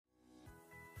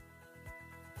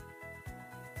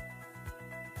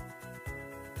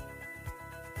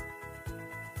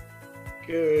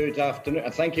Good afternoon.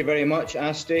 Thank you very much,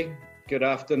 Asti. Good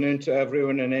afternoon to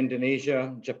everyone in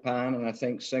Indonesia, Japan, and I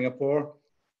think Singapore.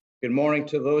 Good morning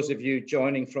to those of you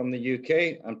joining from the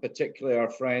UK, and particularly our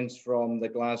friends from the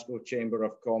Glasgow Chamber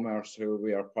of Commerce, who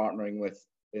we are partnering with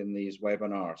in these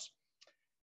webinars.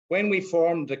 When we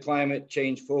formed the Climate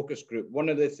Change Focus Group, one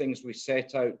of the things we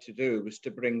set out to do was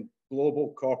to bring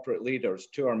global corporate leaders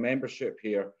to our membership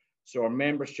here, so our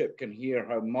membership can hear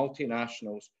how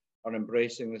multinationals are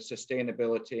embracing the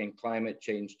sustainability and climate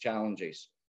change challenges.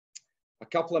 A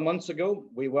couple of months ago,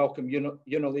 we welcomed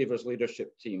Unilever's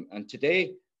leadership team, and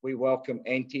today we welcome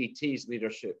NTT's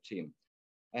leadership team.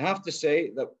 I have to say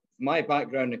that my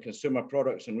background in consumer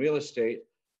products and real estate,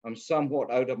 I'm somewhat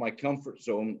out of my comfort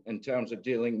zone in terms of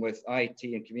dealing with IT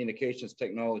and communications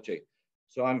technology.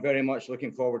 So I'm very much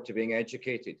looking forward to being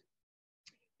educated.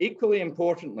 Equally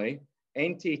importantly,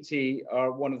 NTT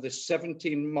are one of the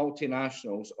 17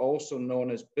 multinationals, also known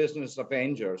as Business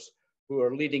Avengers, who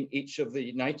are leading each of the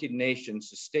United Nations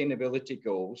sustainability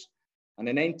goals. And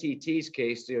in NTT's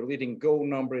case, they are leading goal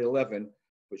number 11,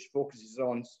 which focuses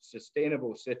on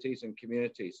sustainable cities and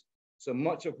communities. So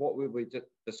much of what we'll be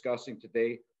discussing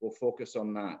today will focus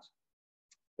on that.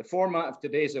 The format of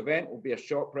today's event will be a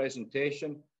short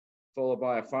presentation, followed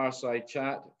by a fireside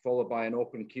chat, followed by an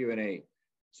open Q&A.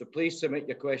 So please submit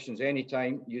your questions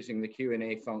anytime using the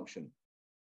Q&A function.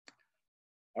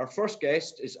 Our first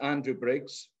guest is Andrew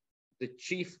Briggs, the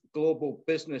Chief Global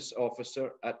Business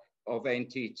Officer of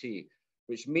NTT,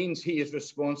 which means he is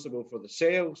responsible for the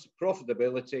sales,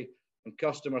 profitability, and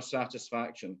customer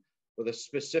satisfaction, with a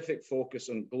specific focus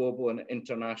on global and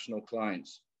international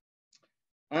clients.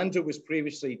 Andrew was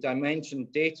previously Dimension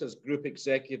Data's Group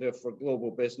Executive for Global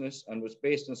Business and was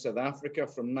based in South Africa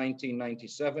from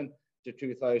 1997 to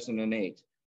 2008.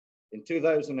 In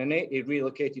 2008, he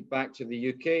relocated back to the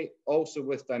UK, also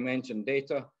with Dimension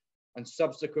Data, and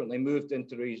subsequently moved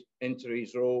into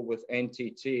his role with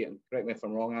NTT, and correct me if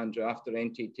I'm wrong, Andrew, after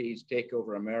NTT's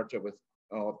takeover and merger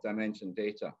of Dimension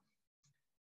Data.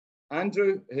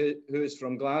 Andrew, who is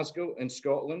from Glasgow in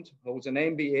Scotland, holds an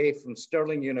MBA from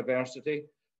Stirling University,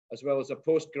 as well as a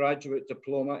postgraduate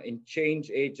diploma in change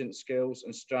agent skills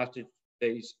and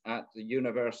strategies at the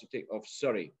University of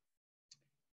Surrey.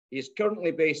 He is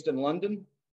currently based in London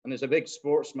and is a big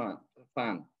sports fan.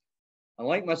 And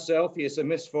like myself, he has the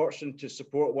misfortune to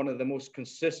support one of the most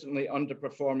consistently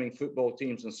underperforming football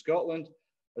teams in Scotland,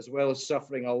 as well as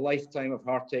suffering a lifetime of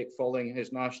heartache following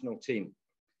his national team.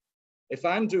 If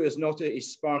Andrew is not at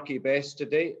his sparky best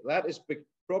today, that is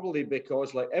probably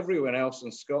because, like everyone else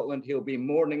in Scotland, he'll be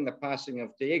mourning the passing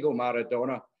of Diego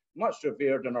Maradona, much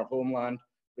revered in our homeland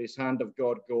for his hand of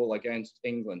God goal against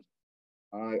England.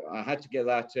 I had to get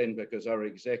that in because our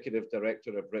executive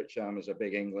director of Britcham is a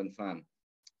big England fan.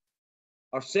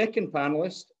 Our second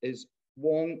panelist is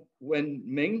Wong Win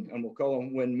Ming, and we'll call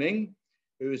him Win Ming,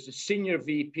 who is the Senior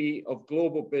VP of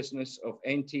Global Business of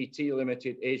NTT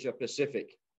Limited Asia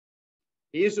Pacific.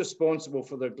 He is responsible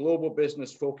for their global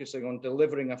business, focusing on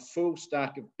delivering a full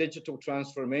stack of digital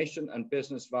transformation and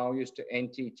business values to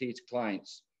NTT's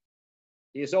clients.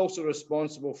 He is also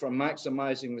responsible for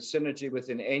maximizing the synergy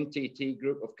within NTT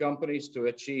group of companies to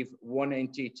achieve one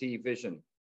NTT vision.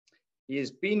 He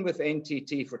has been with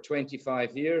NTT for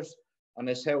 25 years and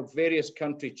has held various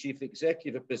country chief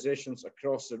executive positions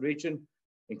across the region,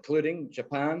 including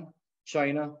Japan,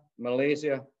 China,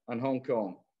 Malaysia, and Hong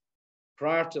Kong.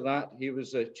 Prior to that, he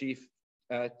was a chief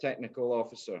technical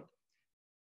officer.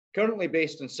 Currently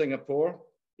based in Singapore,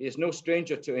 he is no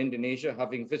stranger to Indonesia,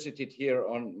 having visited here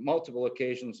on multiple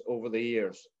occasions over the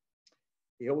years.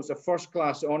 He holds a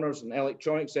first-class honours in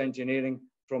electronics engineering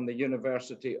from the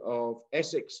University of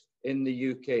Essex in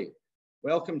the UK.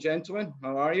 Welcome, gentlemen.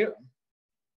 How are you?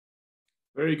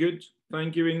 Very good.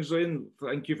 Thank you, Ainsley, and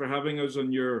thank you for having us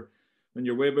on your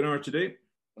webinar today.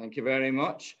 Thank you very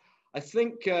much. I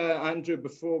think, Andrew,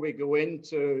 before we go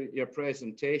into your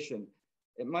presentation,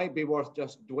 it might be worth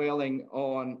just dwelling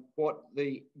on what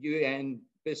the UN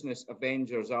Business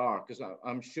Avengers are, because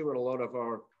I'm sure a lot of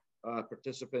our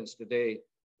participants today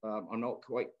are not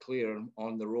quite clear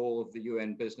on the role of the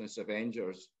UN Business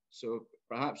Avengers. So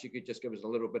perhaps you could just give us a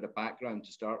little bit of background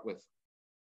to start with.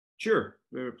 Sure,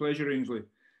 pleasure, Ainsley.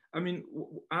 I mean,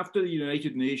 after the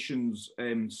United Nations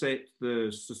set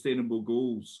the sustainable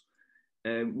goals,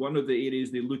 one of the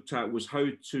areas they looked at was how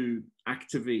to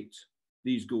activate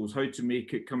these goals, how to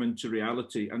make it come into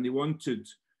reality. And they wanted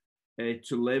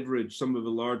to leverage some of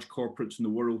the large corporates in the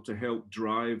world to help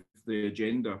drive the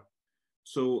agenda.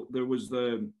 So there was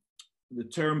the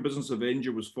term Business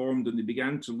Avenger was formed, and they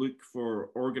began to look for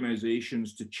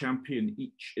organizations to champion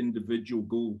each individual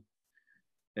goal.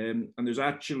 And there's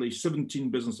actually 17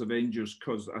 business Avengers,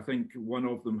 because I think one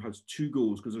of them has 2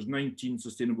 goals, because there's 19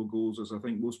 sustainable goals, as I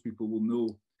think most people will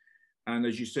know. And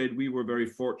as you said, we were very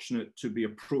fortunate to be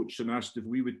approached and asked if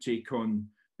we would take on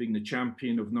being the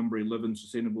champion of number 11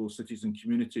 sustainable cities and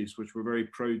communities, which we're very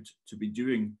proud to be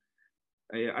doing.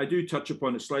 I do touch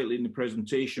upon it slightly in the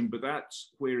presentation, but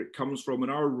that's where it comes from.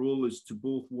 And our role is to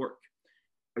both work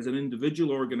as an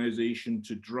individual organization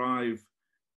to drive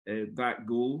that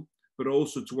goal, but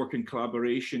also to work in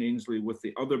collaboration, Ainsley, with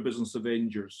the other business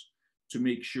Avengers to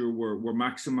make sure we're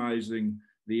maximizing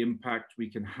the impact we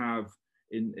can have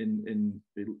in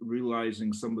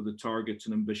realizing some of the targets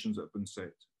and ambitions that have been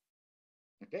set.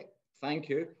 Okay, thank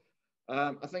you.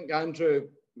 I think, Andrew,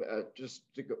 just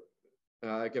to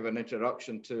give an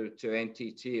introduction to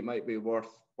NTT, it might be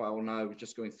worthwhile now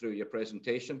just going through your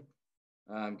presentation,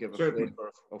 give a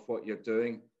flavor of what you're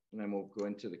doing, and then we'll go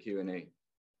into the Q&A.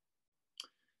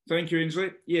 Thank you,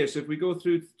 Ainsley. Yes, if we go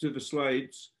through to the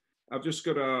slides, I've just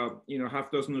got a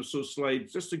half dozen or so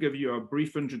slides just to give you a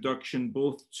brief introduction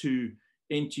both to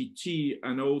NTT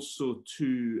and also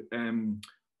to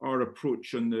our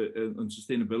approach on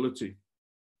sustainability.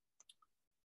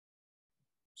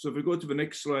 So if we go to the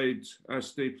next slide,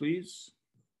 Asti, please.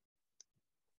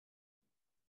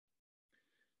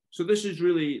 So this is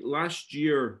really last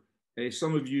year.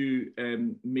 Some of you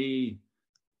may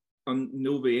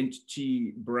know the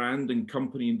NTT brand and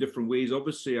company in different ways.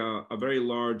 Obviously, a very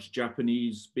large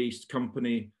Japanese-based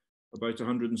company, about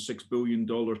 $106 billion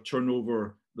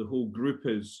turnover, the whole group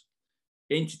is.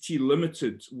 NTT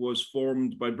Limited was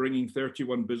formed by bringing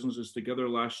 31 businesses together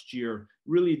last year.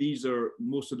 Really, these are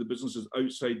most of the businesses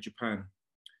outside Japan.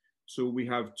 So we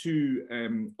have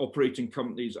 2 operating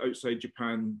companies outside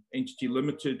Japan, NTT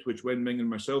Limited, which Wen Ming and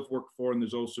myself work for, and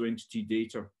there's also NTT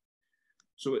Data.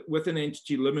 So within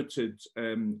NTT Limited,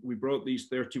 we brought these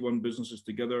 31 businesses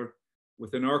together.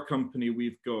 Within our company,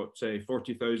 we've got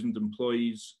 40,000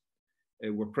 employees.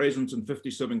 We're present in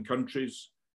 57 countries,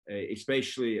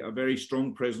 especially a very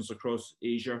strong presence across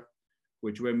Asia,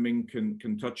 which Wen Ming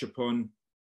can touch upon.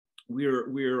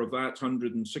 We're of that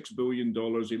 $106 billion,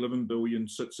 11 billion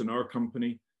sits in our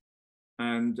company.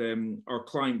 And our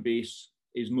client base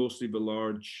is mostly the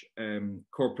large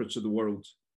corporates of the world,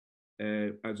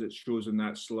 as it shows in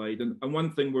that slide. And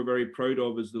one thing we're very proud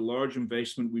of is the large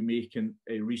investment we make in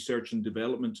research and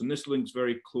development. And this links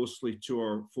very closely to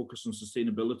our focus on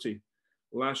sustainability.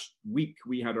 Last week,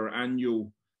 we had our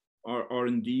annual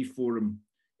R&D forum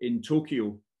in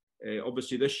Tokyo.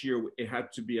 Obviously, this year, it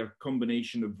had to be a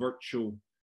combination of virtual,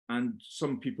 and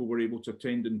some people were able to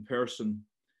attend in person.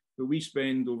 But we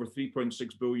spend over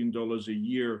 $3.6 billion a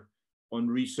year on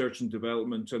research and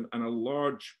development. And a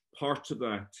large part of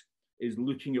that is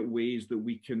looking at ways that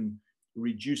we can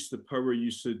reduce the power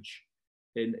usage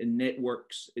in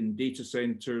networks, in data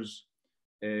centers.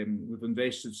 We've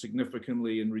invested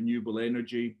significantly in renewable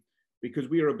energy because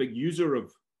we are a big user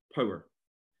of power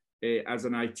as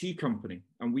an IT company,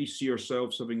 and we see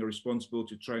ourselves having a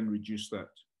responsibility to try and reduce that.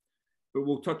 But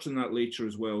we'll touch on that later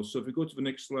as well. So if we go to the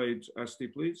next slide, Asti,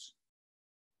 please.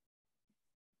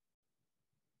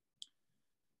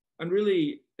 And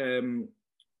really,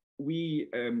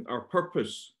 our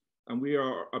purpose, and we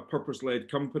are a purpose-led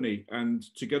company, and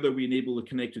together we enable a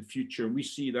connected future. And we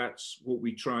see that's what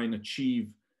we try and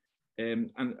achieve.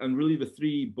 And really the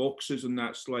 3 boxes in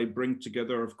that slide bring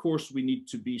together, of course, we need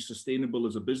to be sustainable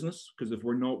as a business, because if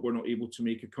we're not able to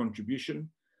make a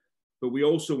contribution. But we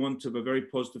also want to have a very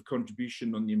positive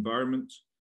contribution on the environment.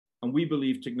 And we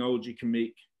believe technology can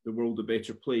make the world a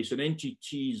better place. And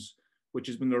NTT's, which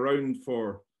has been around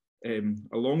for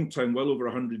a long time, well over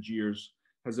 100 years,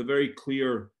 has a very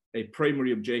clear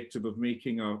primary objective of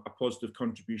making a positive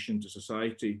contribution to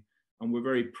society. And we're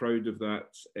very proud of that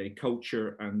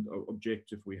culture and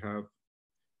objective we have.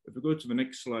 If we go to the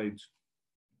next slide.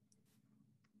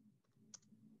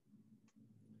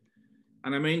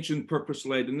 And I mentioned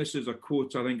purpose-led, and this is a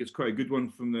quote, I think it's quite a good one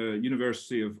from the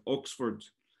University of Oxford,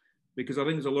 because I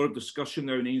think there's a lot of discussion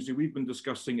now in Ainsley. We've been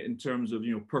discussing it in terms of,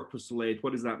 purpose-led.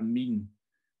 What does that mean?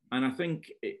 And I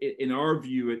think in our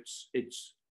view,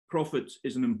 it's profit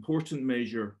is an important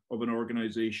measure of an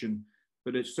organization,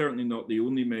 but it's certainly not the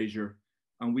only measure.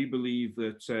 And we believe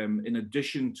that in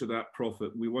addition to that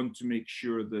profit, we want to make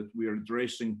sure that we are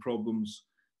addressing problems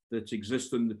that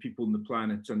exist in the people on the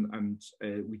planet, and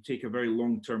we take a very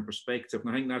long-term perspective. And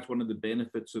I think that's one of the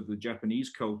benefits of the Japanese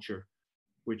culture,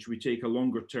 which we take a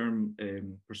longer-term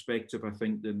perspective, I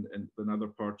think, than other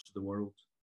parts of the world.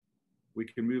 We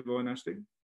can move on, Asti.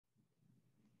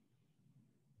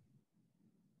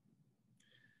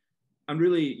 And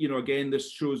really, you know, again,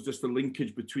 this shows just the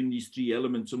linkage between these three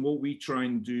elements, and what we try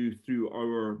and do through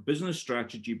our business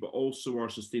strategy, but also our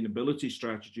sustainability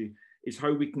strategy, is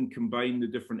how we can combine the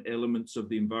different elements of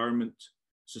the environment,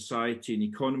 society, and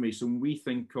economy. So when we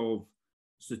think of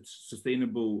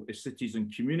sustainable cities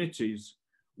and communities,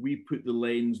 we put the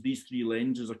lens, these three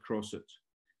lenses across it.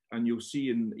 And you'll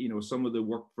see in, you know, some of the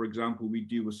work, for example, we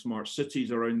do with smart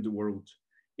cities around the world.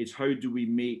 It's how do we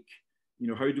make, you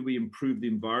know, how do we improve the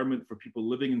environment for people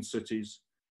living in cities?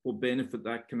 What benefit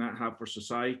that can that have for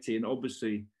society? And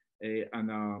obviously,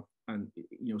 and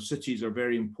you know, cities are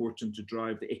very important to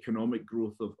drive the economic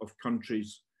growth of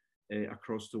countries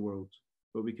across the world.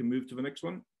 But we can move to the next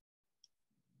one.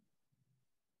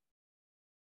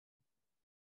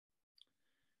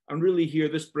 And really here,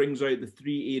 this brings out the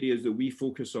three areas that we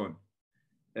focus on.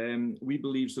 We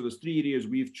believe, so there's three areas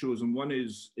we've chosen. One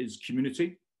is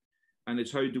community. And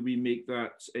it's how do we make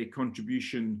that a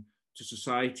contribution to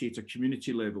society at a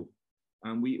community level.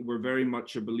 And we're very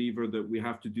much a believer that we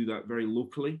have to do that very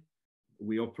locally.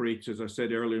 We operate, as I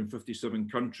said earlier, in 57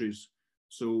 countries.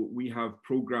 So we have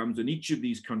programs in each of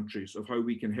these countries of how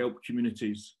we can help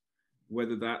communities,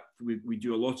 whether that we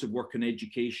do a lot of work in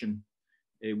education.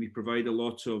 We provide a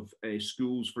lot of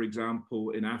schools, for example,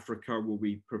 in Africa, where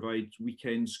we provide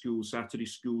weekend schools, Saturday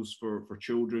schools for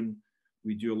children.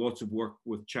 We do a lot of work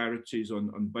with charities on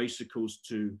bicycles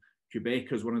to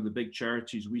Quebec as one of the big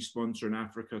charities we sponsor in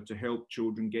Africa to help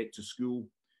children get to school,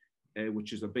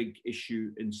 which is a big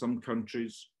issue in some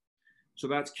countries. So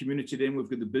that's community. Then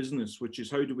we've got the business, which is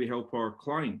how do we help our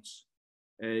clients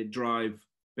drive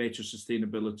better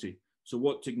sustainability? So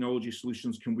what technology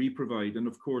solutions can we provide? And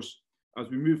of course, as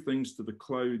we move things to the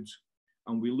cloud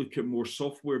and we look at more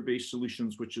software-based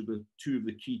solutions, which are the two of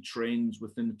the key trends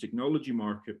within the technology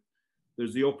market,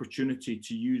 there's the opportunity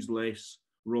to use less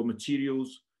raw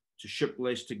materials, to ship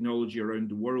less technology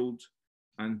around the world,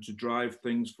 and to drive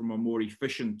things from a more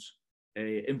efficient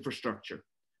infrastructure.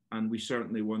 And we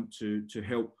certainly want to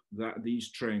help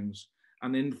these trends.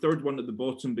 And then the third one at the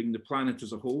bottom being the planet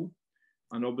as a whole.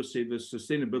 And obviously the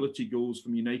sustainability goals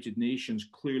from United Nations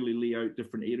clearly lay out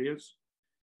different areas.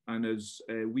 And as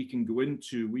we can go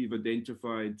into, we've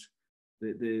identified,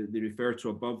 they refer to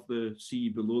above the sea,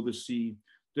 below the sea,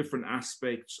 different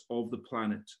aspects of the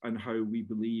planet and how we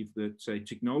believe that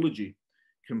technology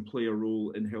can play a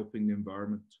role in helping the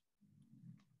environment.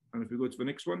 And if we go to the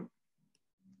next one.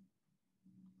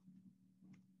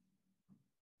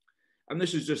 And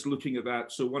this is just looking at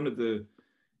that. So one of the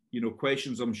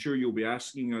questions I'm sure you'll be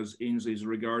asking us, Ainsley, is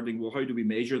regarding, well, how do we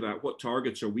measure that? What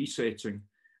targets are we setting?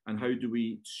 And how do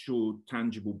we show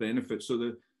tangible benefits? So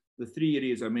the three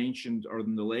areas I mentioned are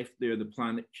on the left there, the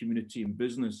planet, community, and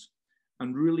business.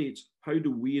 And really, it's how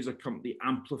do we as a company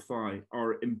amplify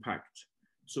our impact?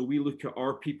 So we look at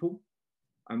our people,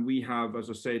 and we have,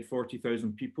 as I said,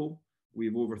 40,000 people. We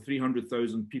have over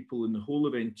 300,000 people in the whole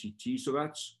of NTT. So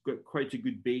that's got quite a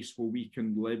good base where we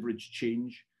can leverage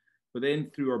change. But then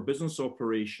through our business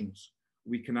operations,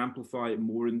 we can amplify it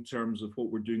more in terms of what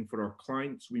we're doing for our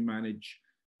clients. We manage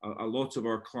a lot of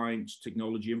our clients'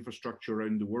 technology infrastructure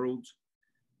around the world.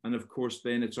 And of course,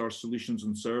 then it's our solutions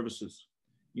and services.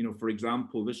 For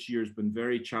example, this year has been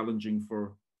very challenging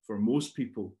for most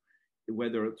people,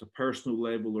 whether it's a personal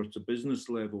level or it's a business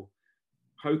level.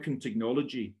 How can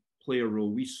technology play a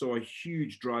role? We saw a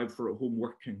huge drive for at-home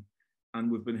working,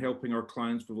 and we've been helping our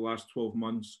clients for the last 12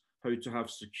 months how to have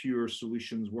secure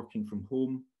solutions working from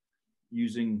home,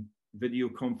 using video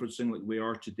conferencing like we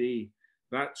are today.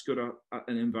 That's got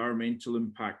an environmental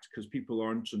impact because people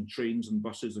aren't on trains and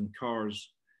buses and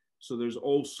cars. So there's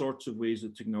all sorts of ways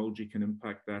that technology can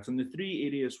impact that. And the three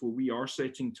areas where we are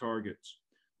setting targets,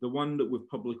 the one that we've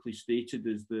publicly stated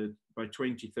is that by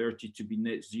 2030 to be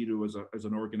net zero as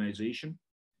an organization.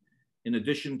 In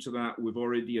addition to that, we've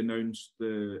already announced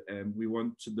the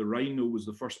rhino was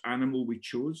the first animal we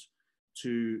chose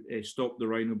to stop the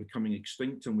rhino becoming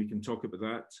extinct, and we can talk about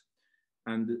that.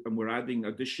 And we're adding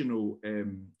additional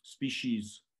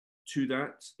species to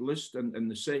that list. And in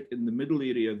the middle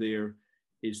area there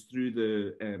is through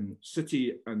the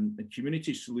city and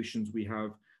community solutions we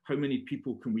have, how many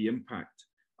people can we impact?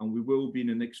 And we will be in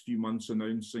the next few months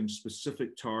announcing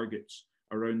specific targets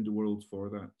around the world for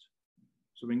that.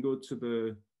 So we can go to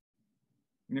the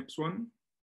next one.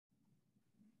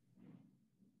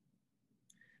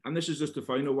 And this is just the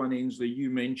final one, Ainsley.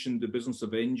 You mentioned the Business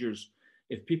Avengers.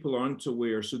 If people aren't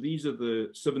aware, so these are the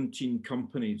 17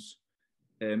 companies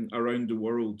around the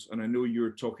world, and I know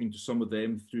you're talking to some of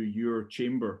them through your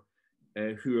chamber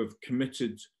who have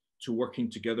committed to working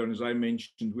together. And as I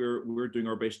mentioned, we're doing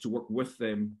our best to work with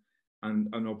them and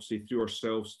obviously through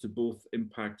ourselves to both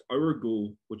impact our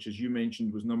goal, which as you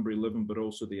mentioned was number 11, but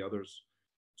also the others.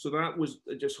 So that was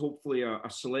just hopefully a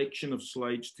selection of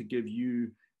slides to give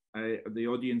you, the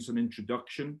audience, an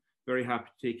introduction. Very happy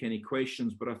to take any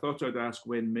questions, but I thought I'd ask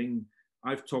Wen Ming.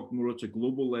 I've talked more at a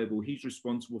global level. He's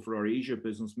responsible for our Asia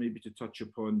business, maybe to touch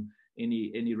upon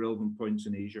any relevant points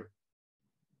in Asia.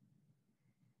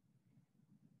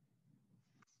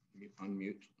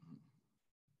 Unmute.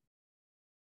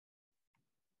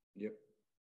 Yep.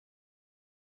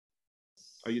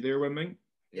 Are you there, Wen Ming?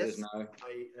 Yes. Hi,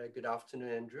 good afternoon,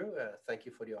 Andrew. Thank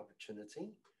you for the opportunity.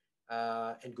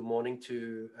 And good morning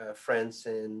to friends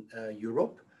in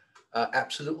Europe.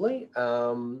 Absolutely.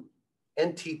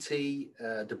 NTT,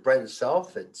 the brand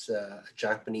itself, it's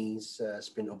Japanese, it's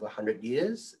been over 100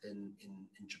 years in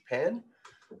Japan.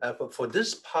 But for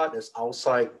this part that's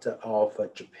outside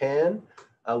of Japan,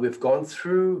 we've gone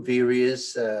through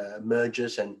various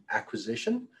mergers and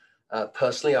acquisition.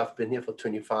 Personally, I've been here for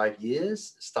 25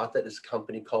 years, started this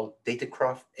company called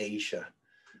Datacraft Asia,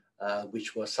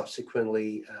 which was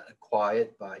subsequently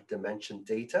acquired by Dimension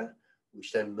Data,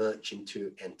 which then merged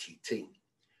into NTT.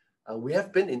 We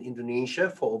have been in Indonesia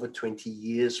for over 20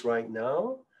 years right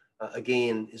now.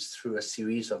 Again, it's through a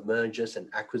series of mergers and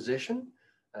acquisition.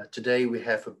 Today, we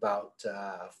have about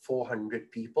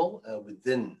 400 people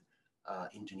within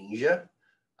Indonesia.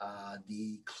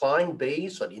 The client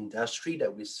base or the industry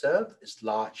that we serve is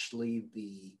largely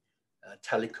the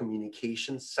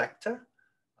telecommunications sector,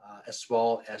 as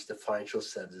well as the financial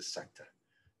services sector.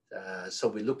 So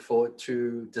we look forward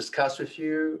to discuss with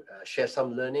you, share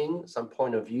some learning, some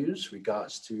point of views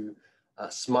regards to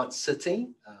smart city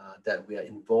that we are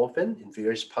involved in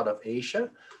various parts of Asia,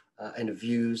 and the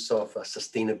views of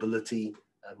sustainability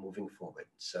moving forward.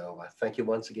 So thank you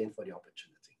once again for the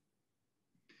opportunity.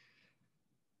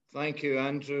 Thank you,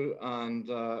 Andrew and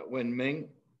Wen Ming.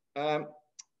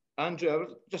 Andrew, I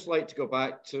would just like to go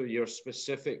back to your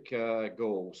specific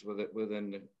goals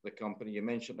within the company. You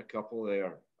mentioned a couple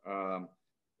there,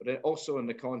 but also in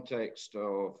the context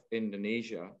of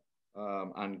Indonesia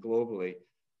and globally,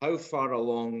 how far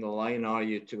along the line are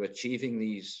you to achieving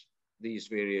these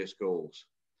various goals?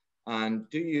 And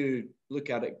do you look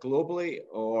at it globally,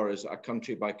 or is it a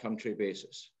country by country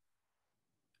basis?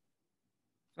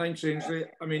 Thanks, Ainsley.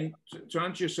 I mean, to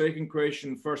answer your second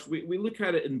question first, we look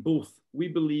at it in both. We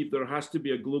believe there has to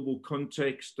be a global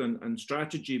context and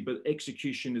strategy, but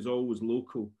execution is always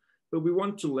local. But we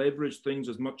want to leverage things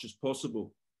as much as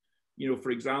possible. You know, for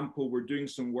example, we're doing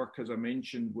some work, as I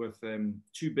mentioned, with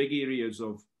two big areas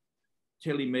of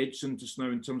telemedicine just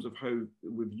now in terms of how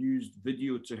we've used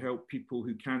video to help people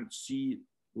who can't see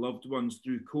loved ones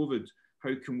through COVID.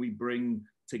 How can we bring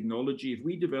technology? If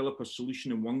we develop a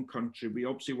solution in one country, we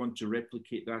obviously want to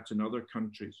replicate that in other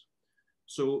countries.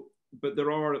 So, but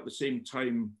there are at the same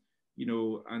time, you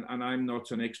know, and I'm not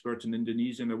an expert in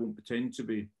Indonesia and I won't pretend to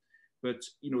be, but,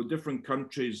 you know, different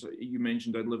countries, you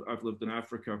mentioned I've lived in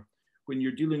Africa. When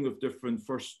you're dealing with different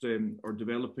first or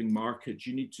developing markets,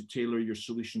 you need to tailor your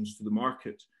solutions to the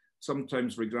market.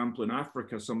 Sometimes, for example, in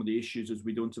Africa, some of the issues is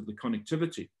we don't have the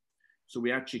connectivity. So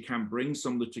we actually can't bring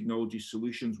some of the technology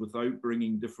solutions without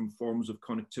bringing different forms of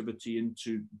connectivity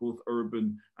into both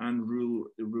urban and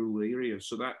rural areas.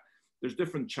 So that there's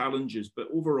different challenges, but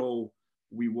overall,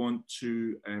 we want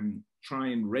to try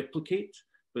and replicate,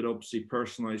 but obviously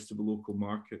personalize to the local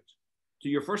market. To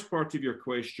your first part of your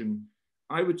question,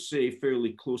 I would say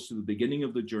fairly close to the beginning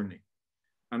of the journey.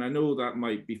 And I know that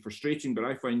might be frustrating, but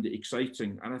I find it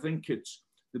exciting. And I think it's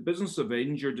the Business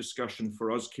Avenger discussion for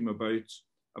us came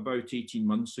about 18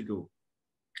 months ago.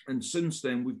 And since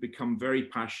then, we've become very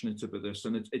passionate about this.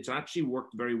 And it's actually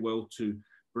worked very well to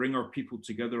bring our people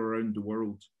together around the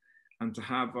world and to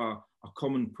have a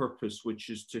common purpose, which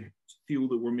is to feel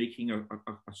that we're making a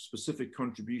specific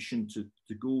contribution to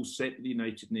the goals set by the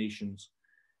United Nations.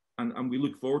 And we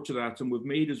look forward to that. And we've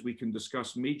made, as we can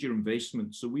discuss, major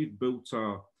investments. So we've built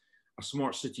a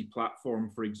smart city platform,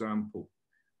 for example.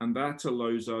 And that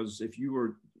allows us, if you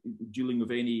were dealing with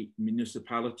any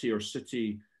municipality or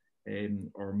city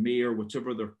or mayor,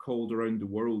 whatever they're called around the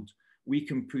world, we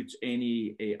can put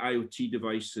any IoT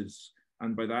devices,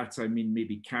 and by that I mean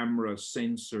maybe cameras,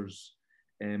 sensors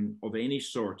of any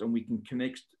sort, and we can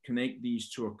connect these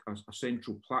to a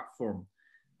central platform.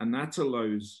 And that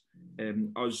allows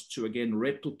us to, again,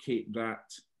 replicate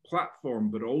that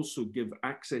platform, but also give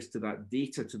access to that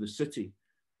data to the city,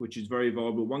 which is very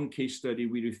valuable. One case study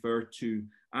we refer to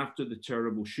after the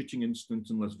terrible shooting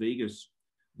incident in Las Vegas,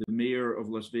 the mayor of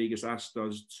Las Vegas asked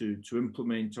us to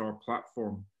implement our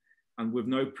platform. And we've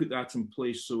now put that in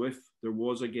place. So if there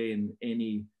was, again,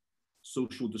 any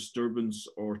social disturbance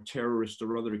or terrorist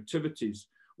or other activities,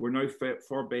 we're now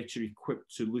far better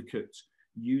equipped to look at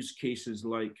use cases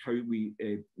like how we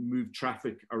move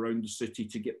traffic around the city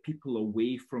to get people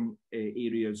away from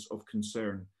areas of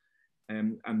concern.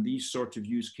 And these sort of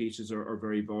use cases are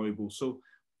very valuable. So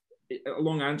a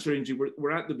long answer, Angie,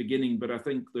 we're at the beginning, but I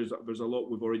think there's a lot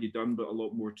we've already done, but a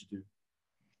lot more to do.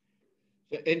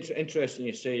 Interesting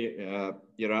you say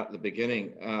you're at the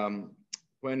beginning.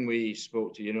 When we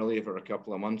spoke to Unilever a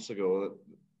couple of months ago,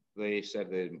 they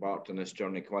said they embarked on this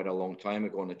journey quite a long time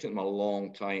ago, and it took them a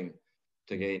long time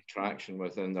to gain traction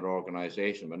within their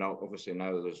organization. But now, obviously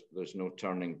now there's no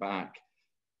turning back.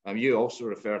 You also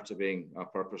refer to being a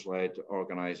purpose-led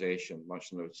organization,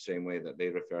 much in the same way that they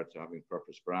refer to having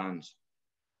purpose brands.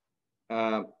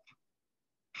 How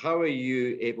are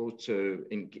you able to,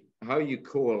 how are you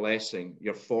coalescing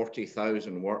your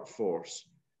 40,000 workforce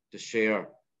to share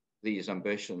these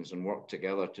ambitions and work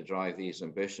together to drive these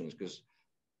ambitions? Because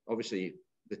obviously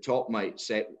the top might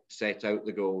set out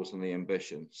the goals and the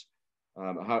ambitions.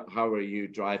 How are you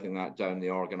driving that down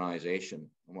the organization,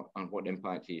 and what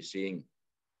impact are you seeing?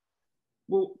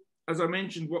 Well, as I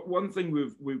mentioned, one thing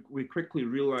we quickly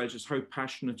realized is how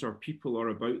passionate our people are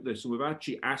about this. And we've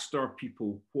actually asked our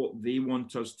people what they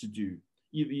want us to do.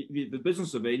 The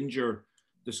Business of Endure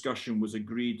discussion was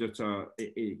agreed at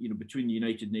between the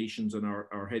United Nations and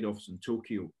our head office in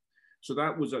Tokyo. So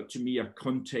that was, to me, a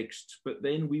context. But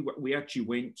then we actually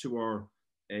went to our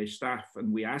staff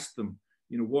and we asked them,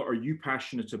 what are you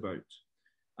passionate about?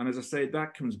 And as I said,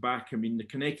 that comes back. I mean, the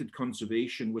connected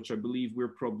conservation, which I believe we're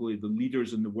probably the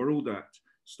leaders in the world at,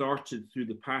 started through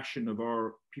the passion of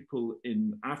our people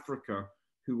in Africa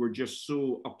who were just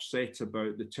so upset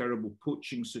about the terrible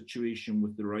poaching situation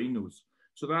with the rhinos.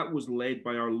 So that was led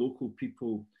by our local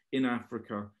people in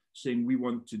Africa saying, we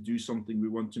want to do something, we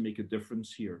want to make a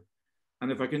difference here.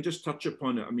 And if I can just touch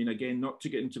upon it, I mean, again, not to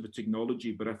get into the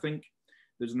technology, but I think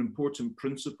there's an important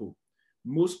principle.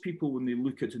 Most people, when they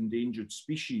look at endangered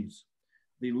species,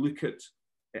 they look at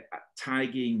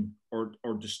tagging or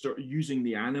using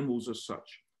the animals as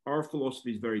such. Our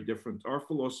philosophy is very different. Our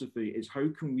philosophy is how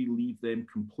can we leave them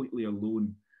completely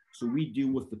alone? So we deal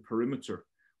with the perimeter.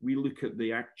 We look at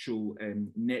the actual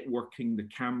networking, the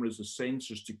cameras, the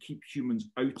sensors to keep humans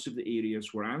out of the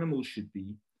areas where animals should be.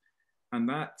 And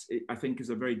that, I think, is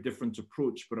a very different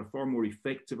approach, but a far more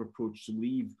effective approach to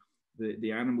leave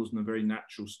the animals in a very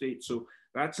natural state. So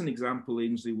that's an example,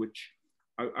 Ainsley, which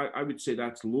I would say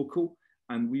that's local.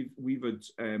 And we've had,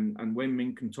 and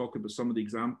Wenming can talk about some of the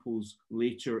examples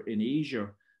later in Asia,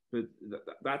 but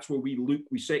that's where we look,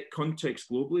 we set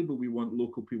context globally, but we want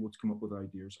local people to come up with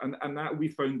ideas. And that we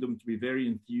found them to be very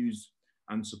enthused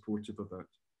and supportive of that.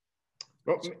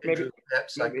 Well,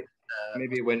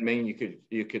 maybe Wenming,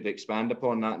 you could expand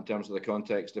upon that in terms of the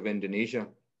context of Indonesia.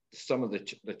 Some of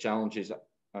the challenges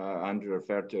Andrew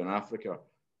referred to in Africa are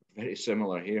very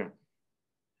similar here.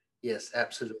 Yes,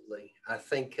 absolutely. I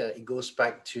think it goes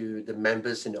back to the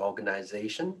members in the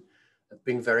organization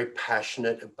being very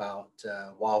passionate about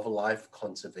wildlife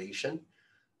conservation.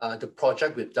 The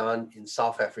project we've done in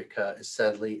South Africa is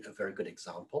sadly a very good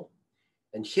example.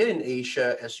 And here in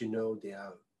Asia, as you know, there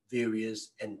are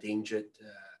various endangered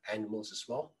animals as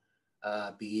well,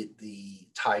 be it the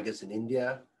tigers in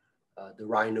India, the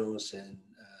rhinos in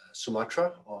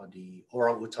Sumatra, or the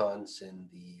orangutans in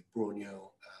the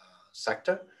Borneo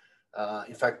sector.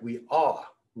 In fact, we are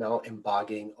now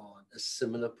embarking on a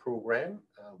similar program.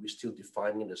 We're still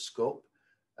defining the scope.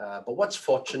 But what's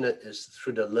fortunate is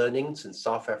through the learnings in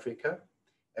South Africa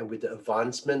and with the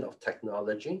advancement of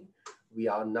technology, we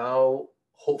are now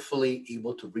hopefully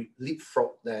able to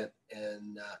leapfrog that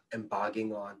and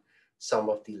embarking on some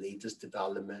of the latest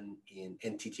development in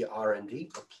NTT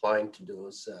R&D applying to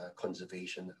those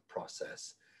conservation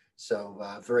process. So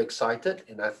very excited,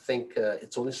 and I think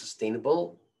it's only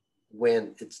sustainable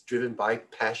when it's driven by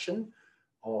passion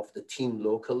of the team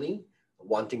locally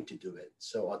wanting to do it.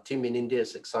 So our team in India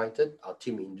is excited. Our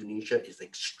team in Indonesia is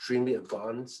extremely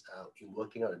advanced in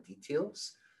working on the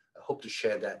details. I hope to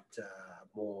share that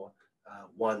more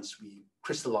once we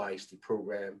crystallize the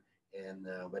program and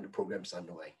when the program is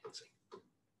underway.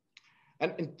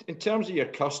 And in terms of your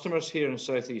customers here in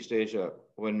Southeast Asia,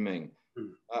 Wenming,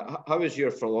 how is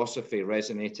your philosophy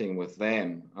resonating with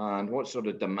them, and what sort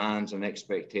of demands and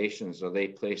expectations are they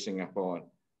placing upon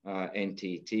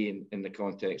NTT in the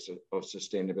context of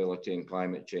sustainability and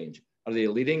climate change? Are they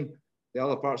leading the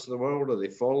other parts of the world? Are they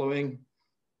following?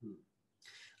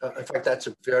 In fact, that's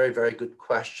a very, very good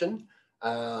question.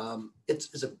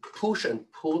 It's a push and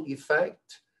pull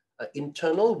effect.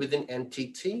 Internal within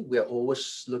NTT, we are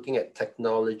always looking at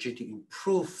technology to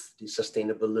improve the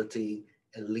sustainability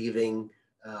and living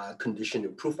condition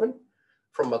improvement.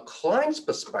 From a client's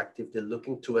perspective, they're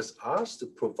looking towards us to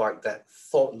provide that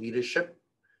thought leadership,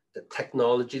 the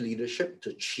technology leadership to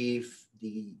achieve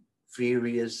the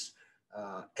various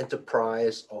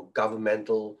enterprise or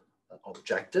governmental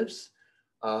objectives.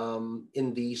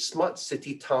 In the smart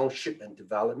city township and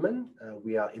development,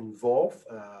 we are involved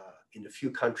in a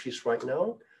few countries right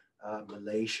now.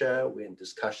 Malaysia, we're in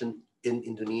discussion in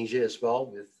Indonesia as well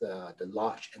with the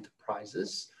large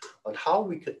enterprises on how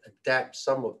we could adapt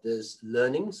some of these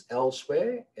learnings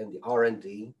elsewhere and the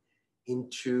R&D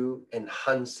into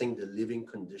enhancing the living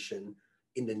condition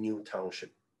in the new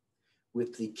township,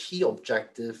 with the key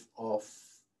objective of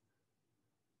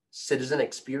citizen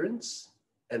experience,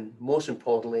 and most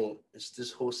importantly, is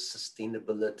this whole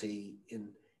sustainability in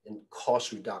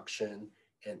cost reduction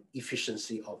and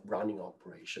efficiency of running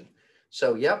operation.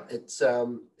 So yeah, it's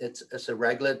a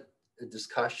regular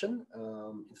discussion.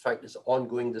 In fact, it's an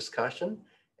ongoing discussion,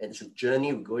 and it's a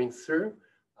journey we're going through.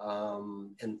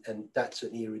 And that's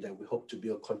an area that we hope to be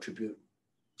able to contribute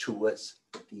towards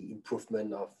the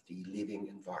improvement of the living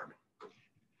environment.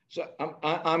 So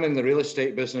I'm in the real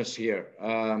estate business here.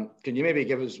 Can you maybe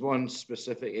give us one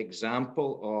specific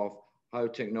example of how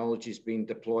technology is being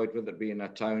deployed, whether it be in a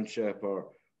township or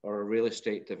a real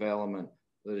estate development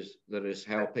that is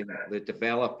helping the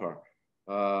developer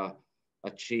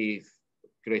achieve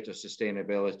greater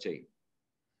sustainability?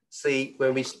 See,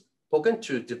 when we've spoken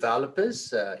to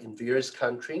developers in various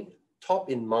countries, top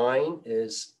in mind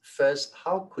is first,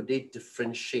 how could they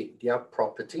differentiate their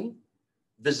property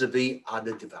vis-a-vis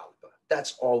other developer?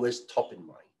 That's always top in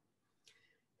mind.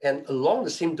 And along the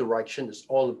same direction, it's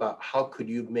all about how could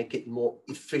you make it more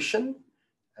efficient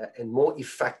and more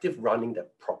effective running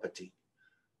that property.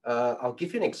 I'll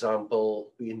give you an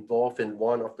example. We're involved in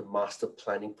one of the master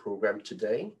planning program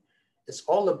today. It's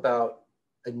all about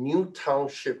a new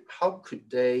township. How could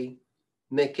they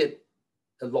make it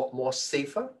a lot more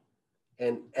safer?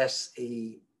 And as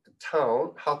a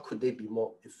town, how could they be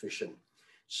more efficient?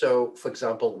 So, for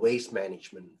example, waste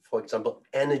management, for example,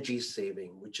 energy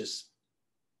saving, which is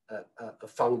a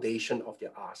foundation of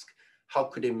their ask. How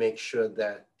could they make sure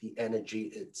that the energy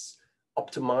is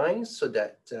optimized so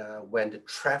that when the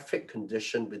traffic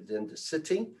condition within the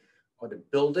city or the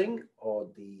building or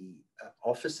the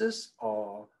offices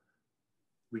are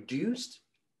reduced,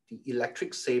 the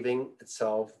electric saving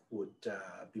itself would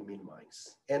be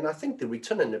minimized. And I think the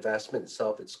return on investment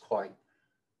itself is quite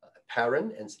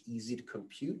apparent and it's easy to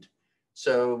compute.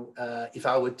 So if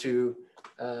I were to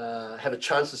have a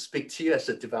chance to speak to you as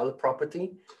a developed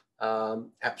property,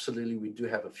 absolutely, we do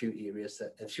have a few areas,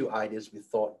 a few ideas we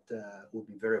thought would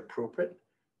be very appropriate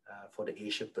for the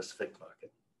Asia Pacific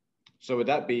market. So would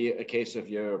that be a case of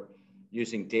you're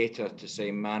using data to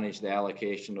say manage the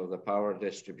allocation of the power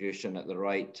distribution at the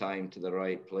right time to the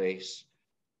right place,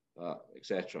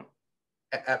 etc.?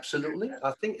 Absolutely.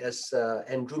 I think as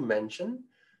Andrew mentioned,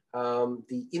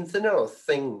 the Internet of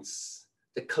Things,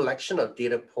 the collection of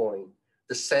data point,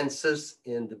 the sensors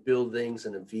in the buildings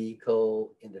and the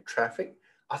vehicle, in the traffic,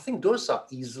 I think those are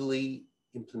easily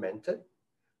implemented.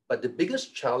 But the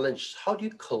biggest challenge is how do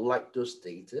you collect those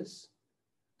data?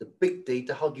 The big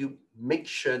data, how do you make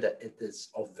sure that it is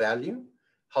of value?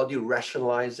 How do you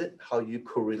rationalize it? How do you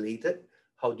correlate it?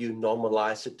 How do you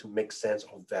normalize it to make sense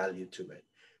of value to it?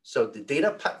 So the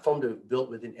data platform that we've built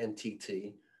within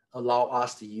NTT allow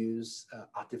us to use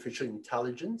artificial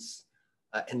intelligence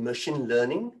and machine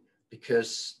learning,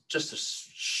 because just the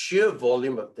sheer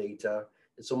volume of data,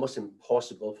 it's almost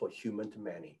impossible for human to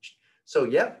manage. So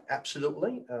yeah,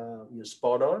 absolutely, you're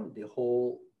spot on. The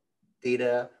whole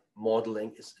data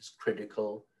modeling is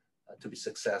critical to be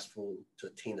successful, to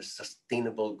attain a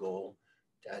sustainable goal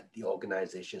that the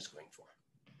organization is going for.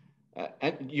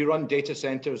 And you run data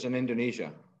centers in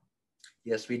Indonesia?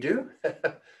 Yes, we do.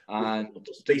 And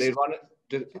do they run it?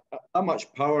 How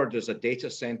much power does a data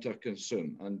center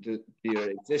consume? And do your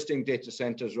existing data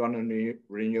centers run on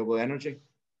renewable energy?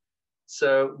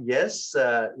 So yes,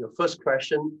 your first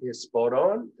question is spot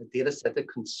on. The data center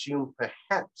consume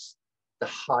perhaps the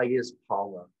highest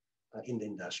power in the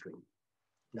industry.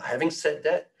 Now, having said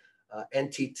that,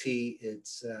 NTT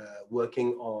is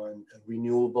working on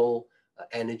renewable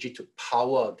energy to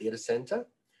power a data center.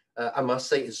 I must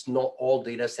say it's not all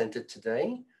data center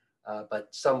today, but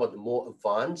some of the more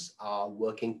advanced are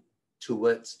working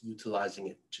towards utilizing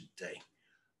it today.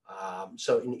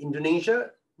 So in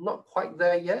Indonesia, not quite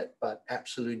there yet, but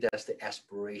absolutely that's the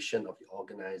aspiration of the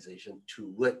organization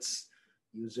towards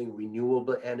using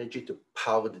renewable energy to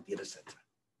power the data center.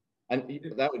 And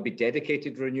that would be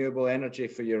dedicated renewable energy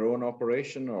for your own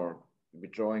operation, or be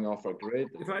drawing off a grid?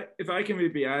 If I can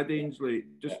maybe add, Ainsley,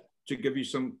 just to give you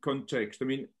some context, I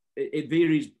mean, it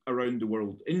varies around the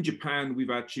world. In Japan, we've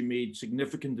actually made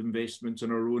significant investments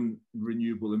in our own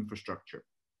renewable infrastructure,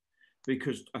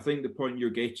 because I think the point you're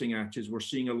getting at is we're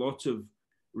seeing a lot of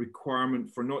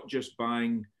requirement for not just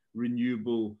buying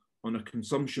renewable on a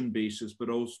consumption basis, but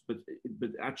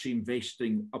actually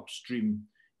investing upstream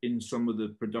in some of the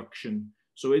production.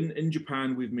 So in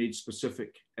Japan, we've made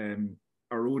specific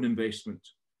our own investment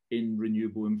in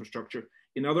renewable infrastructure.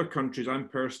 In other countries, I'm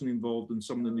personally involved in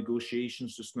some of the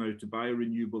negotiations just now to buy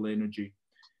renewable energy.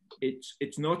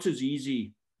 It's not as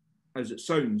easy as it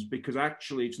sounds, because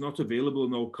actually it's not available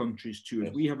in all countries too.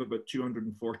 Yes. We have about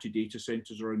 240 data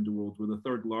centers around the world. We're the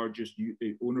third largest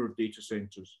owner of data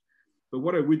centers. But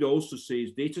what I would also say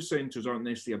is data centers aren't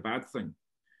necessarily a bad thing,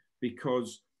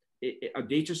 because a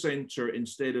data center,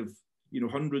 instead of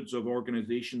hundreds of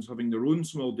organizations having their own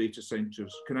small data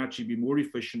centers, can actually be more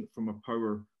efficient from a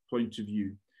power point of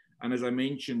view. And as I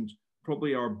mentioned,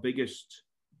 probably our biggest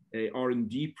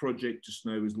R&D project just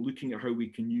now is looking at how we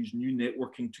can use new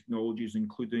networking technologies,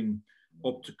 including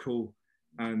optical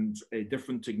and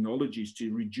different technologies,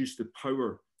 to reduce the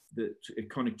power that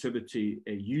connectivity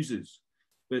uses.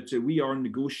 But we have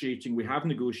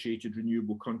negotiated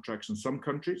renewable contracts in some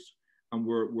countries, and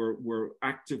we're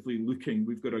actively looking.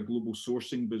 We've got a global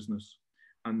sourcing business,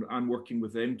 and I'm working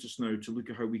with them just now to look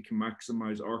at how we can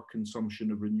maximize our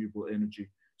consumption of renewable energy.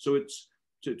 So it's,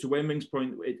 to Weng Ming's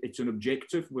point, it's an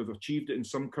objective. We've achieved it in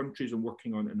some countries and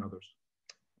working on it in others.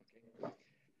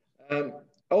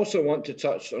 I also want to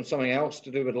touch on something else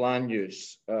to do with land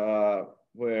use,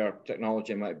 where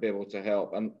technology might be able to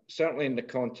help. And certainly in the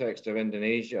context of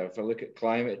Indonesia, if I look at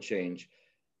climate change,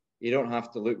 you don't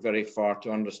have to look very far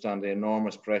to understand the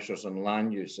enormous pressures on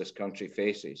land use this country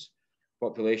faces.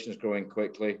 Population is growing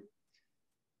quickly.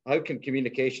 How can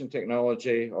communication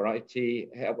technology or IT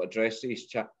help address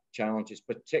these challenges,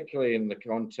 particularly in the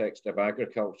context of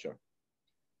agriculture?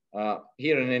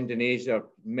 Here in Indonesia,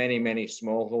 many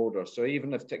smallholders. So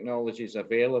even if technology is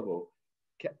available,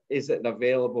 is it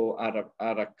available at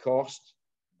a cost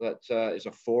that is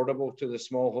affordable to the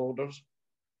smallholders?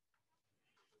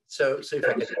 So if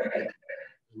I can,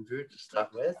 Andrew, to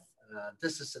start with,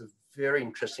 this is a very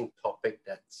interesting topic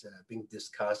that's being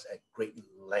discussed at great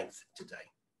length today.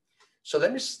 So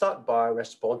let me start by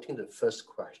responding to the first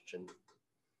question.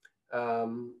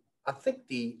 I think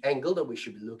the angle that we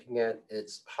should be looking at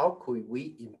is how could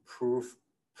we improve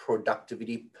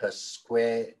productivity per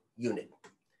square unit?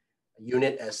 A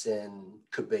unit as in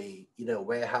could be a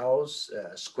warehouse,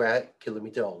 a square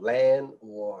kilometer of land,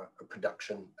 or a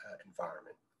production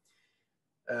environment.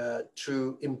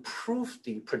 To improve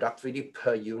the productivity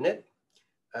per unit,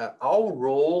 our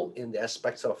role in the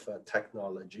aspects of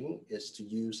technology is to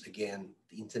use, again,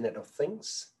 the Internet of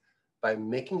Things by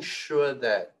making sure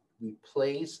that we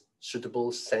place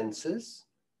suitable sensors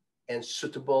and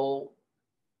suitable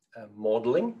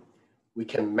modeling. We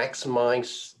can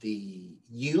maximize the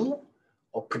yield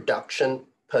or production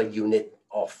per unit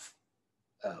of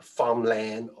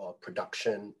farmland or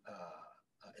production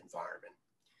environment.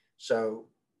 So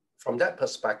from that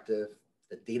perspective,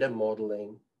 the data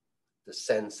modeling, the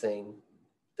sensing,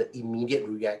 the immediate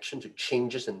reaction to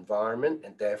changes in environment,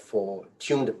 and therefore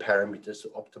tune the parameters to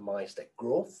optimize that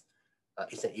growth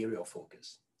is an area of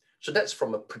focus. So that's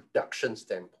from a production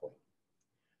standpoint.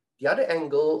 The other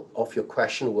angle of your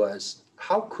question was,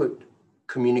 how could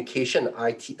communication and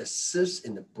IT assist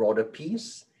in the broader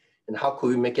piece? And how could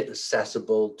we make it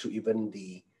accessible to even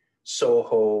the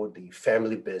SOHO, the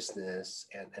family business,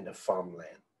 and the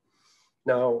farmland?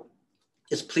 Now,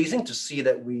 it's pleasing to see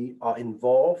that we are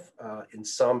involved in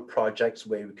some projects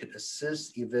where we could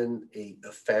assist even a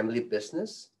family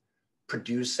business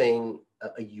producing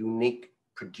a unique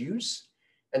produce.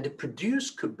 And the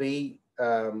produce could be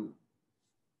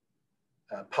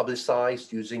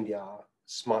publicized using their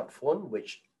smartphone,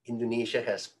 which Indonesia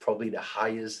has probably the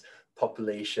highest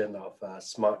population of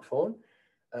smartphone.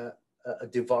 A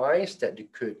device that you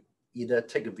could either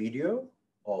take a video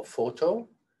or photo,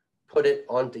 put it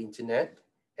on the internet,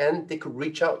 and they could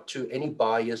reach out to any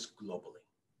buyers globally.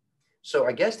 So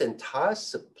I guess the entire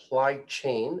supply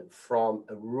chain from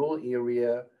a rural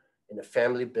area in a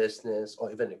family business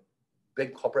or even a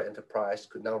big corporate enterprise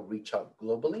could now reach out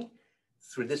globally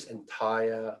through this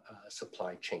entire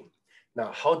supply chain.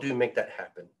 Now, how do you make that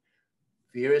happen?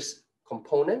 Various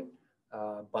component,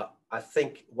 but I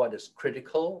think what is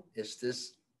critical is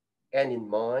this end in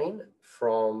mind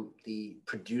from the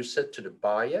producer to the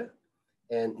buyer.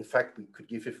 And in fact, we could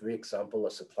give you, for example,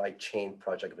 a supply chain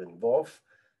project that involved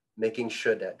making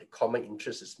sure that the common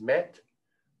interest is met,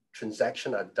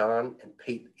 transactions are done and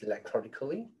paid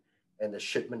electronically, and the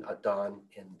shipment are done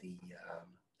in the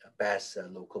best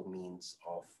local means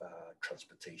of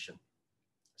transportation.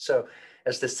 So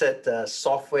as they said,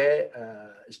 software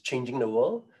is changing the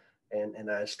world, and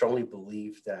I strongly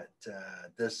believe that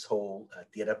this whole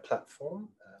data platform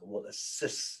will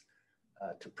assist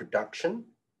to production,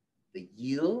 the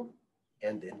yield,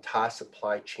 and the entire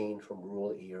supply chain from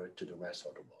rural area to the rest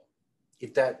of the world.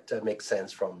 If that makes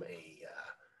sense from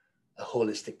a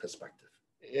holistic perspective.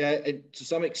 Yeah, to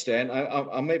some extent.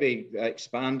 I'll maybe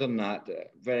expand on that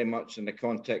very much in the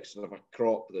context of a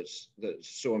crop that's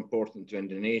so important to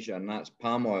Indonesia, and that's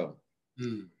palm oil,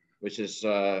 which is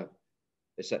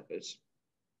it's a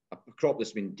crop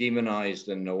that's been demonized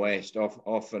in the West,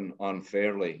 often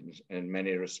unfairly in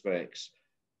many respects,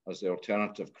 as the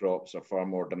alternative crops are far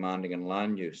more demanding in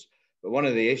land use. But one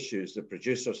of the issues that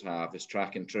producers have is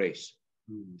track and trace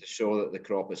to show that the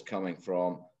crop is coming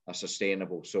from a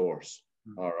sustainable source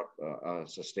or a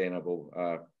sustainable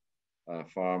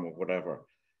farm or whatever.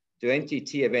 Do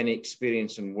NTT have any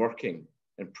experience in working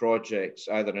in projects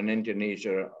either in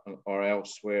Indonesia or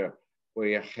elsewhere where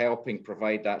you're helping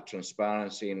provide that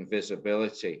transparency and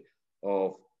visibility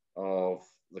of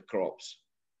the crops?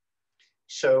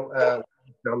 So,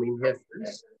 I mean, yes,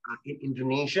 in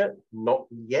Indonesia, not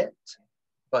yet,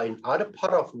 but in other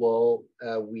part of the world,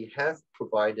 we have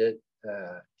provided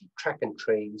the track and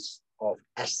trace of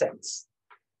assets.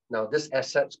 Now, this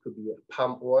assets could be a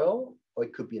palm oil, or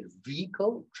it could be a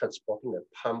vehicle transporting the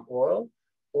palm oil,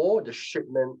 or the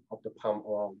shipment of the palm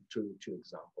oil, to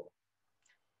example.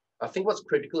 I think what's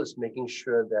critical is making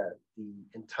sure that the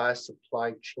entire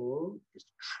supply chain is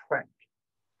tracked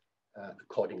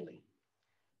accordingly.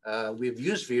 We've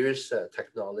used various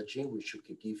technology, which we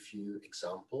could give you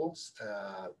examples.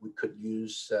 We could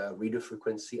use radio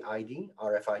frequency ID,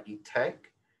 RFID tag.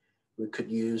 We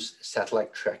could use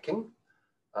satellite tracking.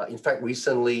 In fact,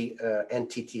 recently,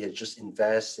 NTT has just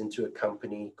invested into a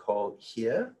company called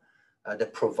HERE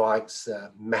that provides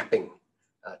mapping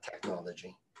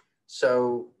technology.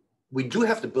 So we do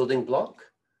have the building block.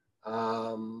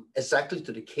 Exactly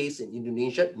to the case in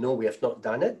Indonesia, no, we have not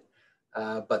done it.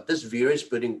 But this various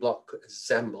building block could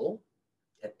assemble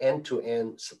an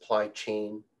end-to-end supply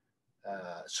chain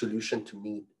solution to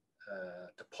meet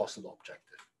the possible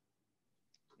objective.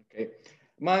 Okay.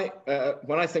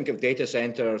 When I think of data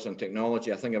centers and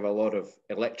technology, I think of a lot of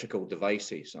electrical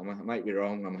devices. I might be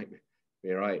wrong, I might be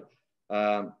right.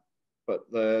 But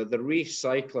the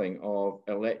recycling of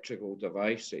electrical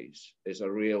devices is a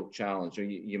real challenge.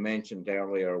 You mentioned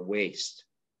earlier waste.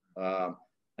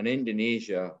 And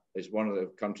Indonesia is one of the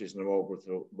countries in the world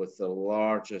with the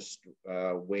largest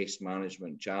waste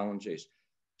management challenges.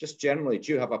 Just generally,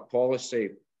 do you have a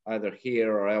policy either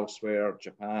here or elsewhere,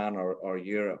 Japan or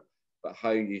Europe, about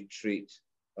how you treat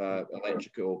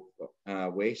electrical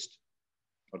waste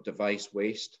or device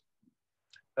waste?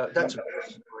 That's a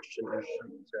good question.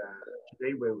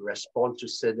 Today, when we respond to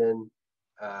certain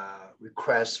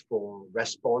requests for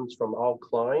response from our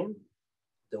client,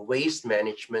 the waste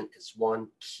management is one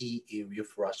key area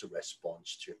for us to respond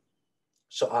to.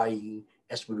 So i.e.,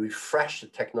 as we refresh the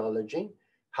technology,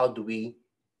 how do we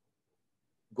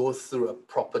go through a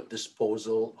proper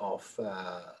disposal of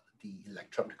the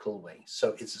electronical waste?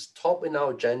 So it's top in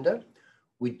our agenda.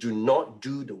 We do not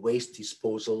do the waste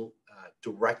disposal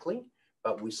directly,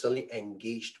 but we certainly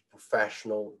engage the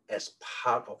professional as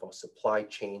part of our supply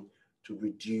chain to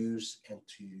reduce and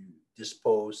to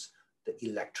dispose the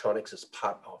electronics as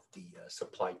part of the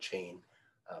supply chain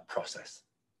process.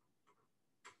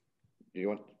 Do you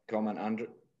want to comment, Andrew?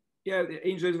 Yeah,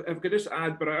 Ainsley, if I could just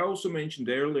add, but I also mentioned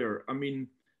earlier, I mean,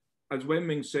 as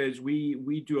Wenming says,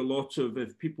 we do a lot of,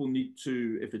 if people need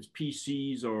to, if it's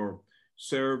PCs or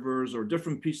servers or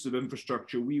different pieces of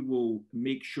infrastructure, we will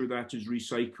make sure that is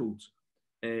recycled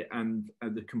and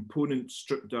the components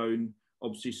stripped down,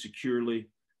 obviously securely,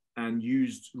 and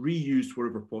reused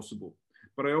wherever possible.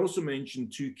 But I also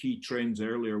mentioned two key trends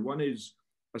earlier. One is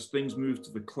as things move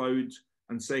to the cloud,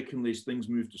 and secondly, as things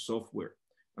move to software.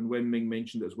 And Wenming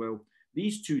mentioned it as well.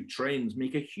 These two trends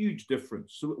make a huge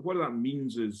difference. So what that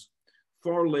means is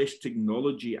far less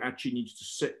technology actually needs to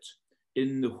sit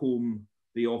in the home,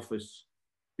 the office,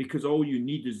 because all you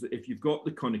need is that if you've got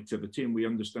the connectivity, and we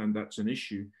understand that's an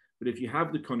issue, but if you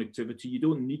have the connectivity, you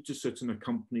don't need to sit in a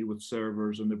company with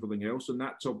servers and everything else. And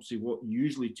that's obviously what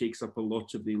usually takes up a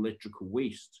lot of the electrical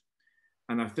waste.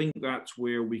 And I think that's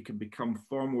where we can become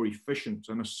far more efficient.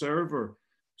 And a server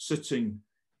sitting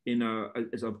in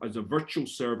as a virtual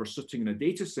server sitting in a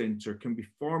data center can be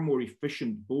far more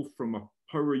efficient, both from a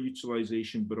power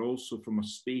utilization, but also from a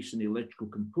space and electrical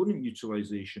component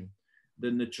utilization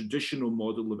than the traditional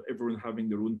model of everyone having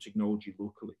their own technology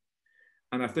locally.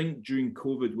 And I think during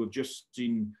COVID, we've just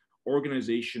seen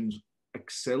organizations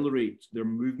accelerate their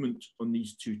movement on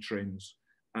these two trends.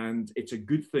 And it's a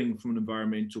good thing from an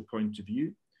environmental point of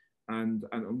view. And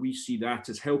we see that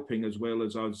as helping, as well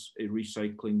as us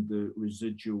recycling the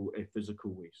residual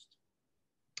physical waste.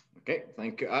 Okay,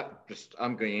 thank you.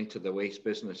 I'm going into the waste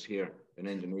business here in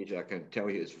Indonesia. I can tell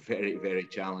you it's very, very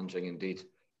challenging indeed.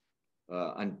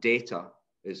 And data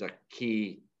is a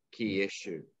key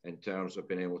issue in terms of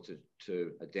being able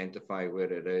to identify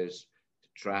where it is, to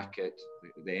track it.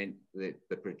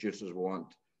 The producers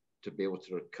want to be able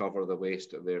to recover the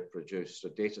waste that they're produced. So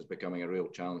data is becoming a real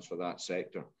challenge for that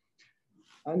sector.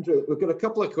 Andrew, we've got a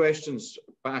couple of questions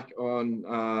back on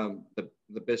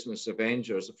the Business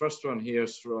Avengers. The first one here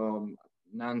is from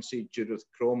Nancy Judith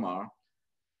Cromar,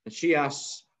 and she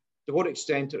asks, to what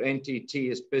extent are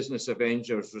NTT as Business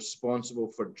Avengers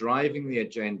responsible for driving the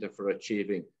agenda for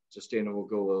achieving Sustainable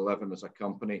Goal 11 as a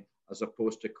company, as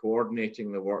opposed to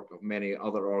coordinating the work of many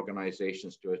other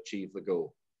organizations to achieve the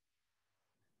goal?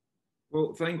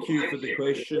 Well, thank you for the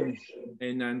question,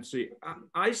 Nancy.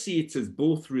 I see it as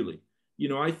both, really. You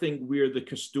know, I think we're the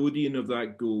custodian of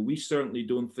that goal. We certainly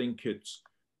don't think it's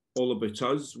all about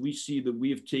us. We see that we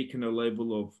have taken a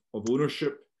level of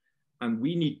ownership, and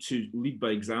we need to lead by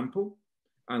example.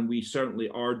 And we certainly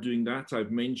are doing that.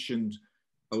 I've mentioned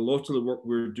a lot of the work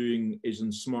we're doing is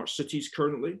in smart cities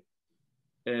currently.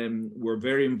 We're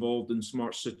very involved in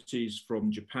smart cities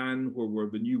from Japan, where we're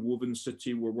the new woven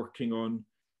city we're working on.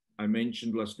 I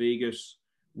mentioned Las Vegas.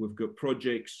 We've got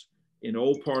projects in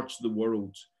all parts of the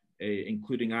world,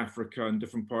 including Africa and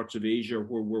different parts of Asia,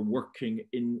 where we're working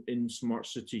in smart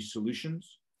city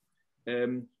solutions.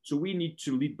 So we need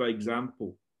to lead by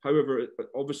example. However,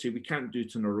 obviously we can't do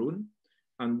it on our own.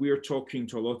 And we're talking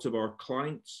to a lot of our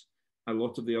clients, a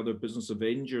lot of the other Business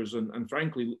Avengers, and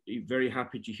frankly, very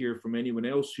happy to hear from anyone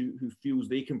else who feels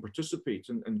they can participate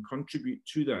and contribute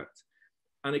to that.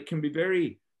 And it can be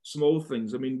very small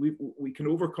things. I mean, we can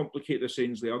overcomplicate this,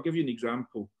 Ainsley. I'll give you an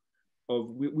example.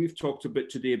 We've talked a bit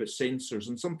today about sensors,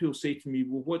 and some people say to me,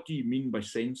 well, what do you mean by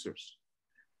sensors?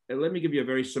 Let me give you a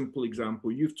very simple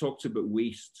example. You've talked about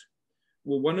waste.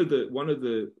 Well, one of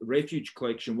the refuge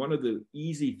collection, one of the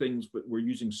easy things that we're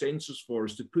using sensors for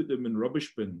is to put them in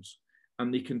rubbish bins,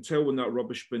 and they can tell when that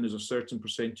rubbish bin is a certain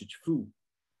percentage full.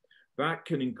 That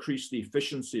can increase the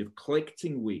efficiency of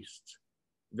collecting waste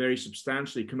very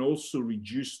substantially. It can also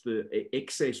reduce the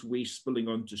excess waste spilling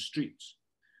onto streets.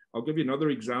 I'll give you another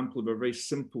example of a very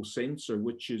simple sensor,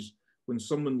 which is when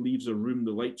someone leaves a room,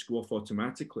 the lights go off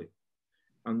automatically.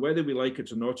 And whether we like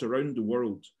it or not, around the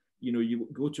world, you know, you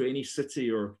go to any city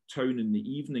or town in the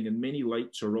evening and many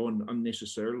lights are on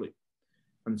unnecessarily.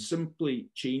 And simply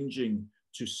changing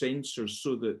to sensors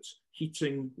so that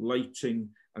heating, lighting,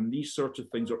 and these sorts of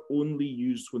things are only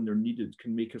used when they're needed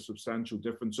can make a substantial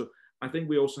difference. So I think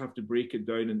we also have to break it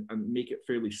down and make it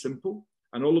fairly simple.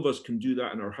 And all of us can do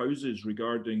that in our houses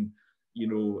regarding, you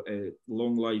know,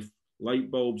 long life light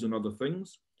bulbs and other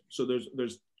things. So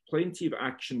there's plenty of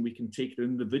action we can take at an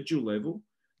individual level,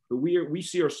 but we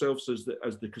see ourselves as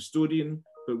the custodian,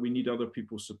 but we need other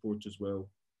people's support as well.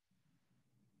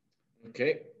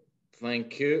 Okay,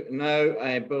 thank you. Now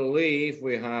I believe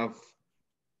we have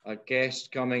a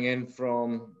guest coming in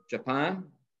from Japan.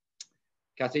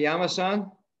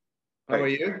 Katayama-san, how are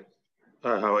you?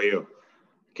 How are you?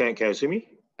 Can you see me?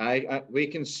 We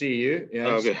can see you.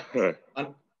 Yes. Okay.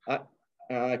 All right.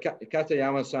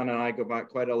 Katayama-san and I go back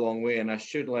quite a long way, and I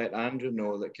should let Andrew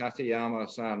know that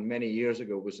Katayama-san many years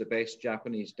ago was the best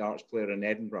Japanese darts player in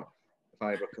Edinburgh, if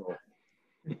I recall.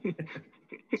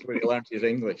 That's where he learned his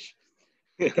English.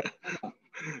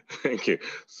 Thank you.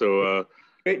 So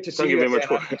great to see you again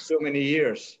after so many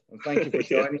years, and thank you for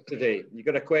joining today. You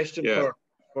got a question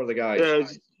for the guys? Yeah,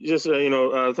 just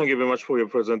thank you very much for your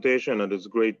presentation, and it's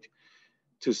great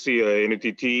to see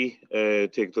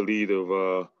NTT take the lead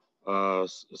of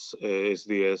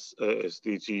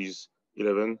SDGs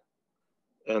 11.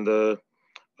 And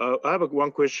I have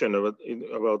one question about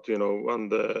one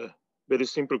the very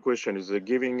simple question is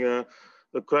giving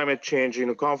the climate change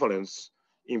conference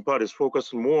in part is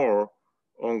focused more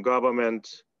on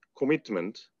government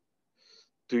commitment.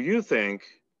 Do you think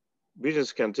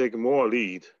business can take more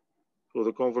lead for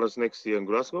the conference next year in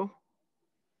Glasgow?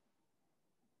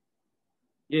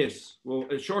 Yes. Well,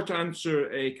 a short answer,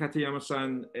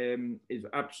 Katayama-san, is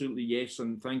absolutely yes,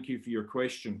 and thank you for your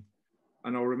question.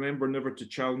 And I'll remember never to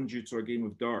challenge you to a game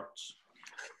of darts.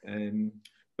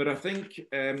 But But I think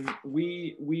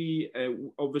we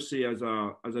obviously, as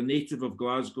a native of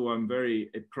Glasgow, I'm very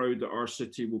proud that our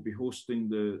city will be hosting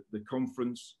the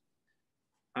conference,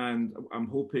 and I'm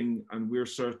hoping, and we're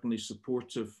certainly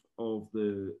supportive of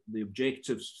the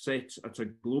objectives set at a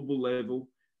global level,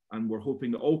 and we're hoping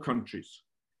that all countries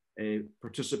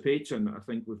participate. And I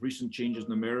think with recent changes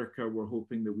in America, we're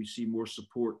hoping that we see more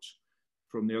support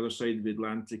from the other side of the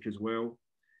Atlantic as well.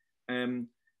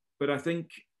 But I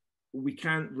think we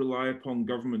can't rely upon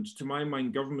governments. To my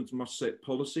mind, governments must set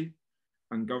policy,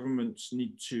 and governments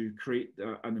need to create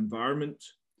an environment,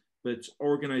 but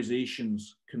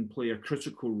organizations can play a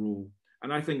critical role.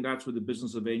 And I think that's what the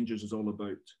Business Avengers is all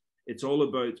about. It's all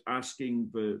about asking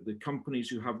the companies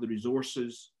who have the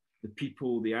resources, the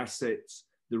people, the assets,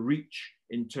 the reach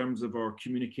in terms of our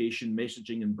communication,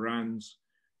 messaging, and brands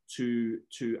to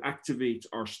activate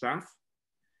our staff.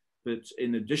 But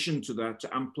in addition to that,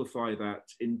 to amplify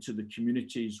that into the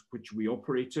communities which we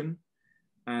operate in,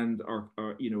 and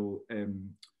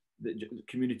the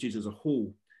communities as a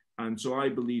whole. And so I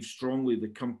believe strongly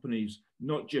that companies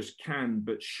not just can,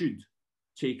 but should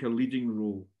take a leading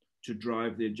role to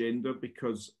drive the agenda,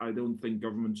 because I don't think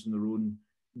governments on their own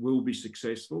will be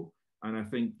successful. And I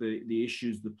think the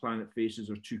issues the planet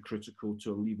faces are too critical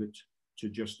to leave it to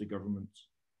just the governments.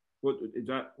 What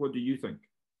do you think?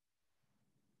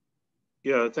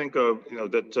 Yeah, I think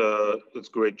that it's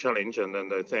a great challenge, and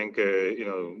then I think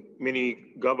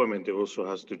many government also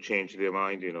has to change their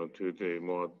mind, to the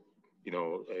more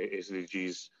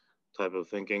SDGs type of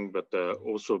thinking, but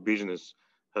also business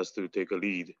has to take a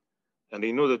lead. And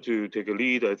in order to take a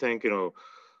lead, I think it's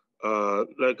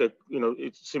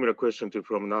a similar question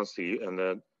from Nancy, and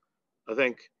I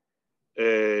think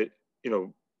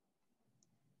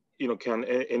can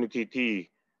NTT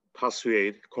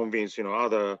persuade, convince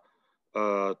other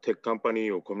tech company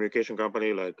or communication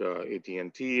company like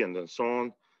AT&T and then so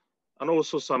on, and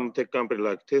also some tech company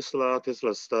like Tesla.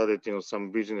 Tesla started some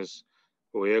business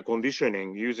for air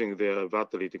conditioning using their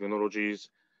battery technologies,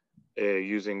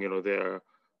 using their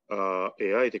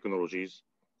AI technologies.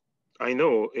 I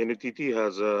know NTT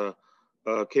has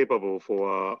capable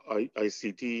for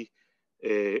ICT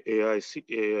AI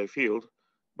field,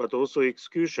 but also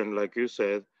execution, like you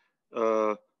said,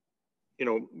 very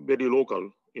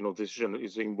local. Decision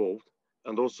is involved,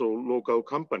 and also local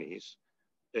companies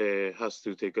has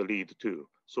to take a lead too.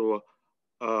 So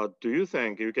do you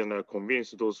think you can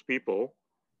convince those people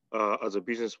as a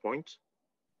business point?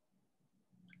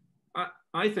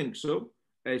 I think so,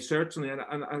 certainly.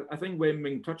 And I think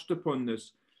Wen-Ming touched upon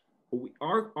this.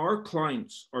 Our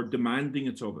clients are demanding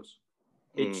it of us.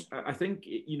 I think,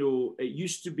 it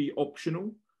used to be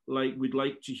optional. Like, we'd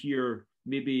like to hear,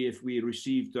 maybe if we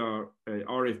received our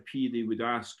RFP, they would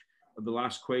ask the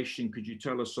last question, could you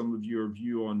tell us some of your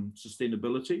view on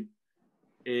sustainability?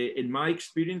 In my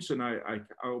experience, and I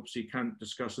obviously can't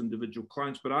discuss individual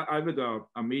clients, but I've had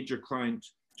a major client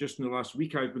just in the last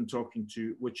week I've been talking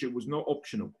to, which it was not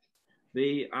optional.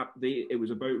 It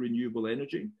was about renewable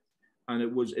energy. And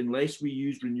it was, unless we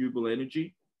used renewable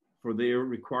energy for their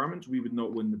requirements, we would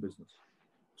not win the business.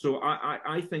 So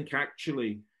I think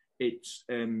actually,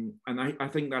 and I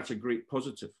think that's a great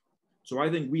positive. So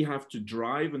I think we have to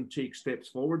drive and take steps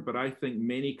forward, but I think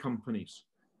many companies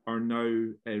are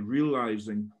now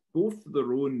realizing both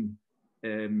their own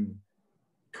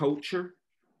culture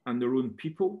and their own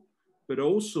people, but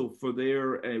also for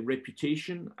their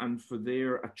reputation and for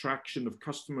their attraction of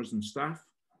customers and staff.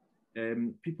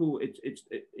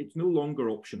 It's no longer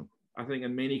optional. I think,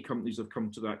 and many companies have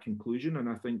come to that conclusion, and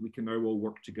I think we can now all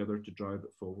work together to drive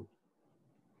it forward.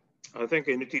 I think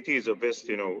NTT is the best,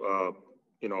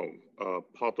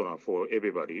 partner for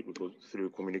everybody through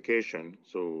communication.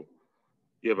 So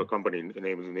you have a company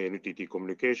named NTT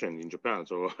Communication in Japan.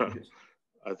 So yes.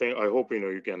 I hope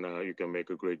you can make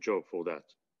a great job for that.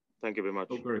 Thank you very much.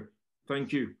 Oh, great.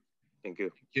 Thank you. Thank you.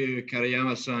 Thank you,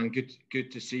 Kariyama-san.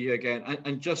 Good to see you again.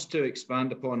 And just to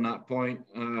expand upon that point,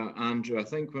 Andrew, I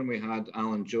think when we had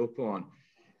Alan Jope on,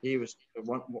 he was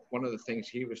one of the things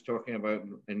he was talking about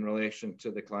in relation to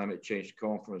the climate change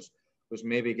conference was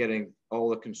maybe getting all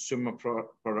the consumer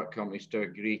product companies to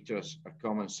agree to a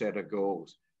common set of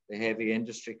goals, the heavy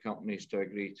industry companies to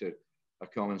agree to a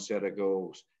common set of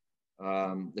goals,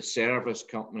 the service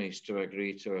companies to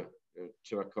agree to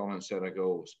a common set of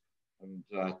goals. And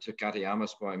to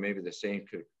Kariyama's point, maybe the same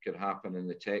could happen in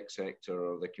the tech sector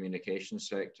or the communications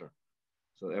sector.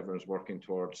 So everyone's working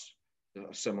towards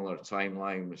a similar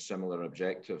timeline with similar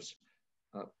objectives.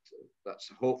 That's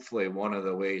hopefully one of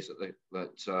the ways that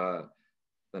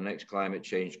the next climate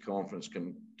change conference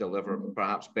can deliver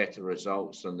perhaps better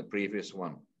results than the previous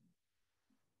one.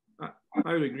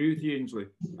 I would agree with you, Ainsley.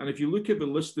 And if you look at the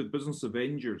list of business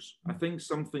Avengers, I think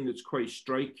something that's quite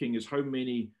striking is how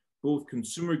many both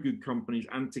consumer good companies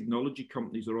and technology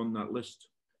companies are on that list.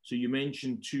 So you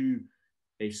mentioned two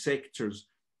sectors.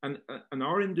 And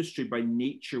our industry, by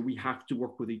nature, we have to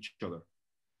work with each other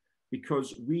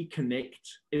because we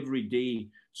connect every day.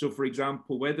 So, for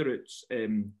example, whether it's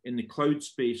in the cloud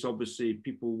space, obviously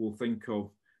people will think of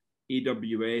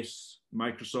AWS,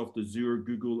 Microsoft Azure,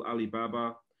 Google,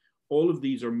 Alibaba. All of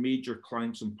these are major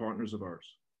clients and partners of ours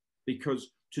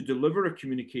because to deliver a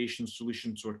communication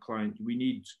solution to a client, we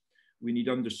need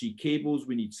undersea cables,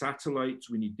 we need satellites,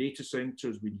 we need data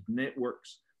centers, we need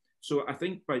networks. So I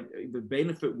think by the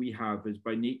benefit we have is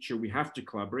by nature, we have to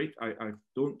collaborate. I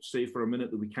don't say for a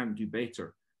minute that we can't do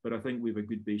better, but I think we have a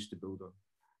good base to build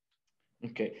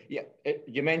on. Okay, yeah,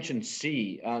 you mentioned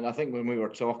sea, and I think when we were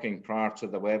talking prior to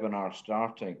the webinar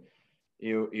starting,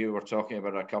 you were talking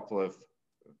about a couple of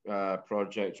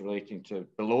projects relating to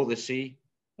below the sea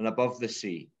and above the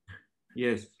sea.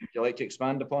 Yes. Would you like to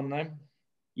expand upon them?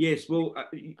 Yes, well,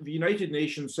 the United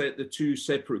Nations set the two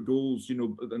separate goals,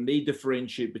 and they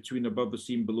differentiate between above the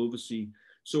sea and below the sea.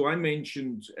 So I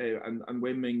mentioned, and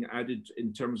Wenming added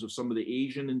in terms of some of the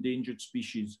Asian endangered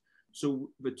species. So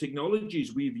the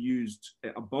technologies we've used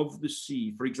above the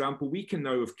sea, for example, we can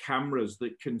now have cameras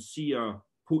that can see a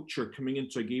poacher coming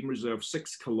into a game reserve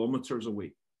 6 kilometers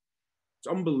away. It's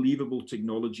unbelievable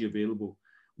technology available.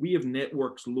 We have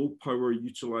networks, low power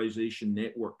utilization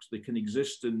networks that can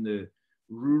exist in the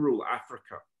rural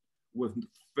Africa with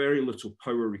very little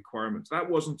power requirements. That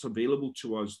wasn't available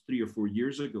to us 3 or 4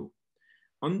 years ago.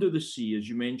 Under the sea, as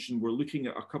you mentioned, we're looking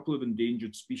at a couple of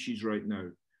endangered species right now.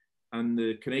 And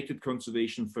the Connected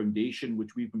Conservation Foundation,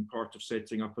 which we've been part of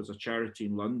setting up as a charity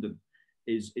in London,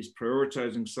 is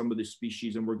prioritizing some of the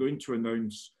species. And we're going to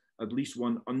announce at least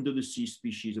one under the sea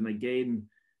species. And again,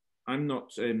 I'm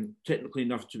not technically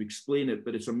enough to explain it,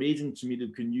 but it's amazing to me that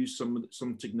we can use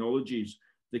some technologies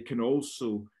that can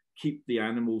also keep the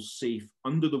animals safe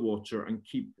under the water and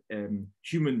keep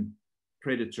human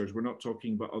predators. We're not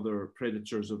talking about other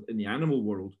predators in the animal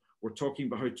world. We're talking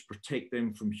about how to protect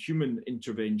them from human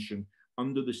intervention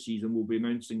under the seas, and we'll be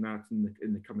announcing that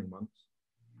in the coming months.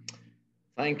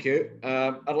 Thank you.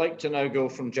 I'd like to now go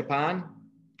from Japan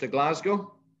to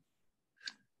Glasgow.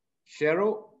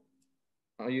 Cheryl,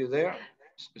 are you there?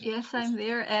 Yes, I'm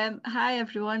there. Hi,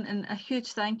 everyone, and a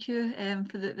huge thank you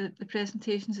for the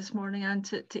presentations this morning, and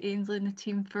to Ainsley and the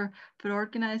team for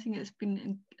organising. It's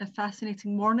been a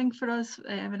fascinating morning for us,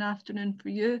 an afternoon for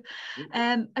you.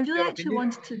 I really actually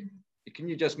wanted to... Can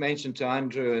you just mention to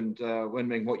Andrew and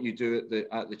Wenming what you do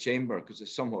at the Chamber, because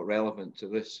it's somewhat relevant to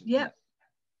this? Yeah.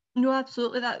 No,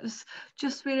 absolutely. That was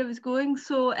just where I was going.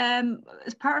 So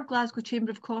as part of Glasgow Chamber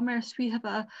of Commerce, we have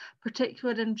a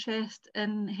particular interest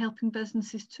in helping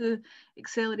businesses to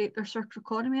accelerate their circular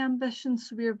economy ambitions.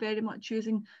 So we are very much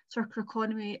using circular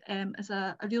economy as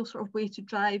a real sort of way to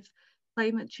drive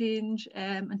climate change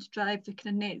and to drive the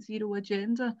kind of net zero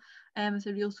agenda as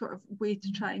a real sort of way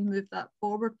to try and move that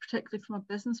forward, particularly from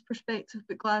a business perspective.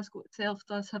 But Glasgow itself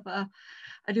does have a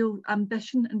real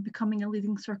ambition in becoming a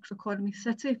leading circular economy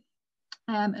city.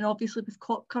 And obviously with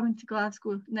COP coming to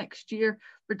Glasgow next year,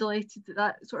 we're delighted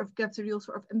that sort of gives a real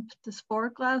sort of impetus for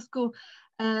Glasgow.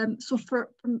 So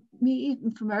from me,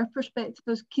 and from our perspective,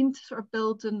 I was keen to sort of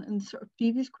build on sort of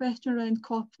previous question around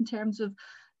COP in terms of,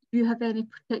 do you have any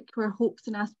particular hopes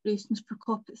and aspirations for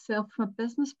COP itself from a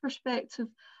business perspective?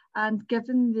 And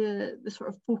given the sort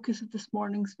of focus of this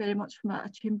morning's very much from a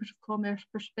Chambers of Commerce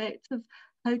perspective,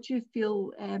 how do you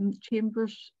feel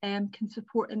Chambers can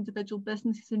support individual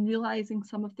businesses in realising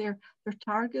some of their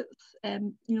targets?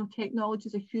 You know, technology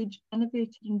is a huge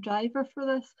innovator and driver for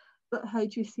this, but how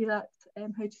do you see that? How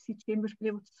do you see Chambers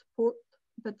being able to support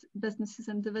businesses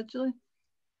individually?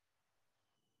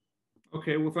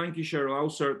 Okay, well, thank you, Cheryl. I'll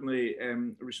certainly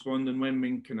respond, and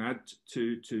Wenming can add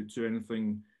to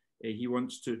anything he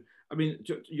wants to. I mean,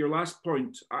 to your last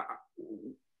point,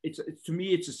 to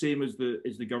me, it's the same as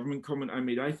the government comment I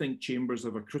made. I think Chambers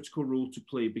have a critical role to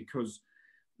play because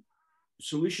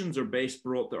solutions are best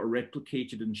brought that are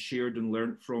replicated and shared and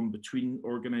learnt from between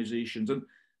organisations,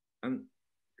 and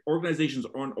organisations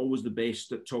aren't always the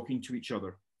best at talking to each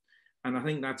other. And I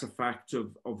think that's a fact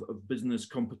of business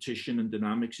competition and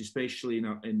dynamics, especially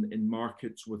in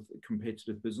markets with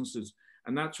competitive businesses.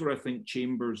 And that's where I think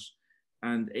Chambers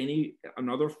and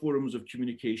other forums of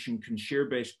communication can share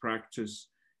best practice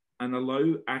and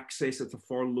allow access at a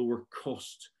far lower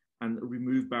cost and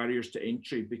remove barriers to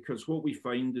entry. Because what we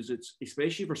find is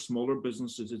especially for smaller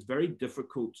businesses, it's very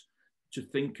difficult to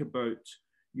think about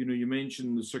You know, you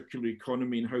mentioned the circular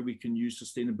economy and how we can use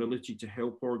sustainability to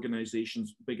help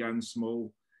organizations, big and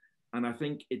small. And I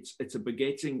think it's about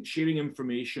sharing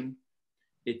information.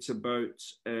 It's about,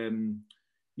 you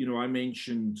know, I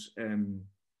mentioned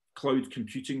cloud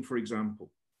computing, for example.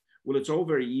 Well, it's all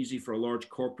very easy for a large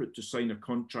corporate to sign a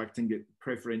contract and get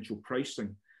preferential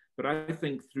pricing. But I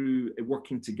think through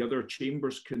working together,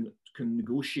 chambers can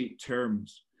negotiate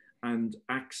terms and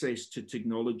access to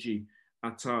technology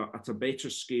at a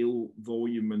better scale,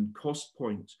 volume, and cost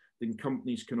point than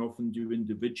companies can often do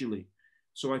individually.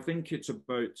 So I think it's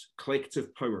about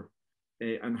collective power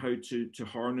and how to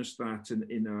harness that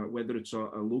in whether it's a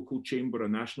local chamber, a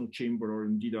national chamber, or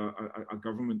indeed a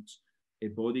government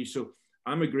body. So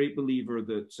I'm a great believer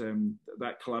that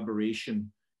that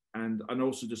collaboration and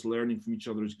also just learning from each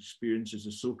other's experiences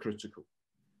is so critical.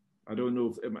 I don't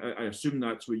know if, I assume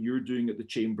that's what you're doing at the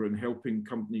chamber and helping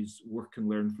companies work and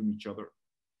learn from each other.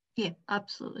 Yeah,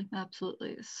 absolutely.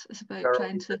 Absolutely. It's about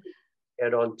trying to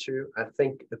add on to, I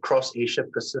think across Asia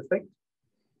Pacific,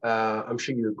 I'm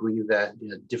sure you agree that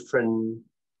there are different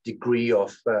degree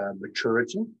of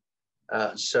maturity.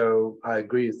 So I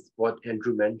agree with what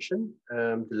Andrew mentioned,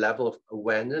 the level of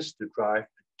awareness to drive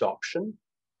adoption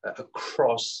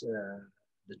across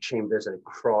the chambers and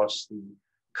across the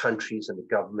countries and the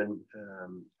government.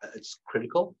 It's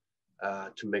critical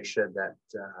to make sure that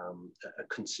a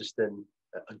consistent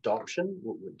adoption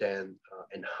would then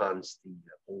enhance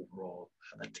the overall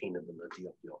attainability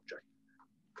of the object.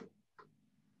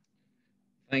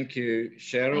 Thank you,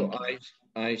 Cheryl.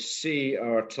 I see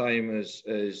our time is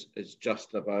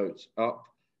just about up.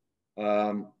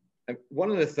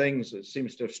 One of the things that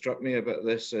seems to have struck me about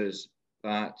this is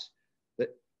that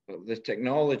the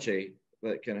technology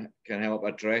that can help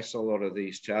address a lot of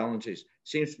these challenges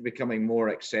seems to be becoming more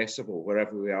accessible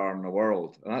wherever we are in the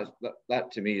world. And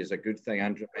that to me is a good thing.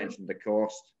 Andrew mentioned the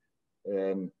cost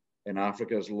in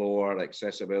Africa is lower,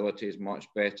 accessibility is much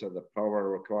better, the power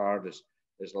required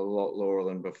is a lot lower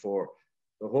than before.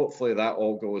 So hopefully that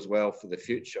all goes well for the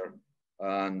future,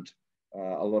 and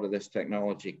a lot of this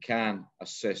technology can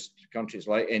assist countries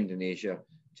like Indonesia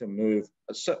to move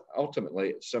ultimately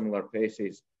at similar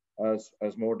paces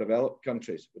as more developed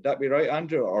countries. Would that be right,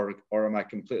 Andrew, or am I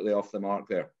completely off the mark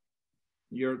there?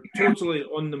 You're totally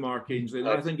on the mark, Ainsley.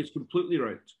 I think it's completely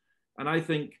right. And I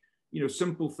think, you know,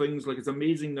 simple things like it's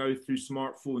amazing now through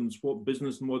smartphones what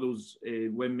business models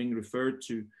Wen-Ming referred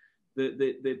to.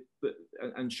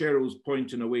 And Cheryl's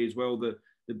point in a way as well, the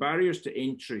barriers to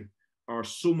entry are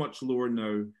so much lower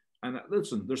now. And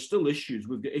listen, there's still issues.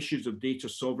 We've got issues of data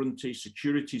sovereignty.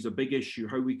 Security is a big issue,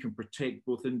 how we can protect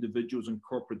both individuals and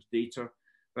corporate data.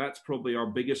 That's probably our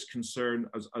biggest concern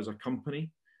as a company,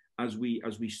 as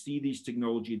we see these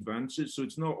technology advances. So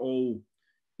it's not all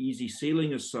easy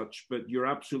sailing as such, but you're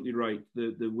absolutely right.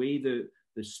 The way the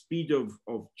speed of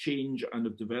change and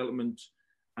of development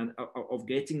and of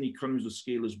getting the economies of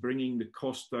scale is bringing the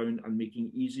cost down and making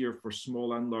it easier for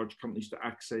small and large companies to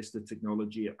access the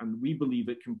technology. And we believe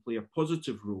it can play a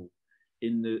positive role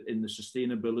in the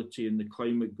sustainability and the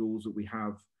climate goals that we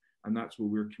have. And that's what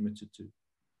we're committed to.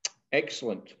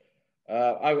 Excellent.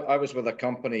 I was with a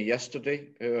company yesterday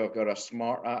who have got a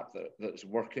smart app that's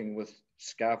working with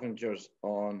scavengers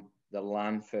on the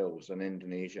landfills in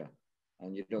Indonesia.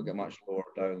 And you don't get much lower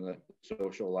down the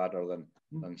social ladder than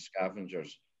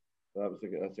scavengers. So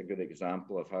that's a good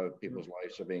example of how people's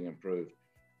lives are being improved.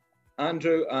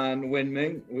 Andrew and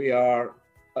Wen-Ming, we are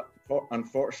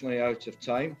unfortunately out of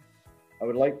time. I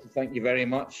would like to thank you very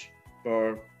much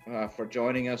for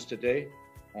joining us today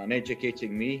and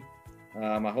educating me.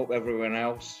 I hope everyone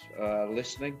else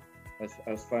listening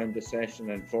has found the session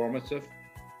informative.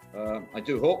 I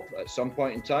do hope at some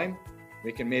point in time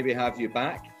we can maybe have you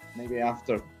back, maybe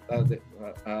after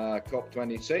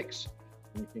COP26,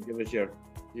 and you can give us your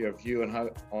view on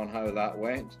how that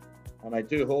went. And I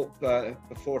do hope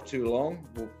before too long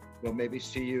we'll maybe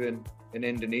see you in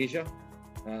Indonesia.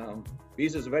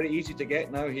 Visas are very easy to get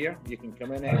now here. You can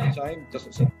come in any time.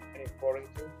 Doesn't say any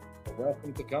quarantine. You're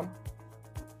welcome to come.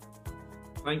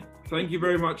 Thank you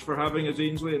very much for having us,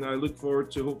 Ainsley, and I look forward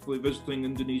to hopefully visiting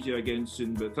Indonesia again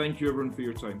soon. But thank you everyone for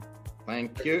your time.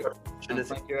 Thank you. And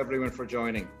thank you everyone for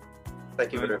joining.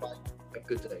 Thank you very much. Have a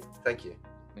good day. Thank you.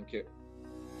 Thank you.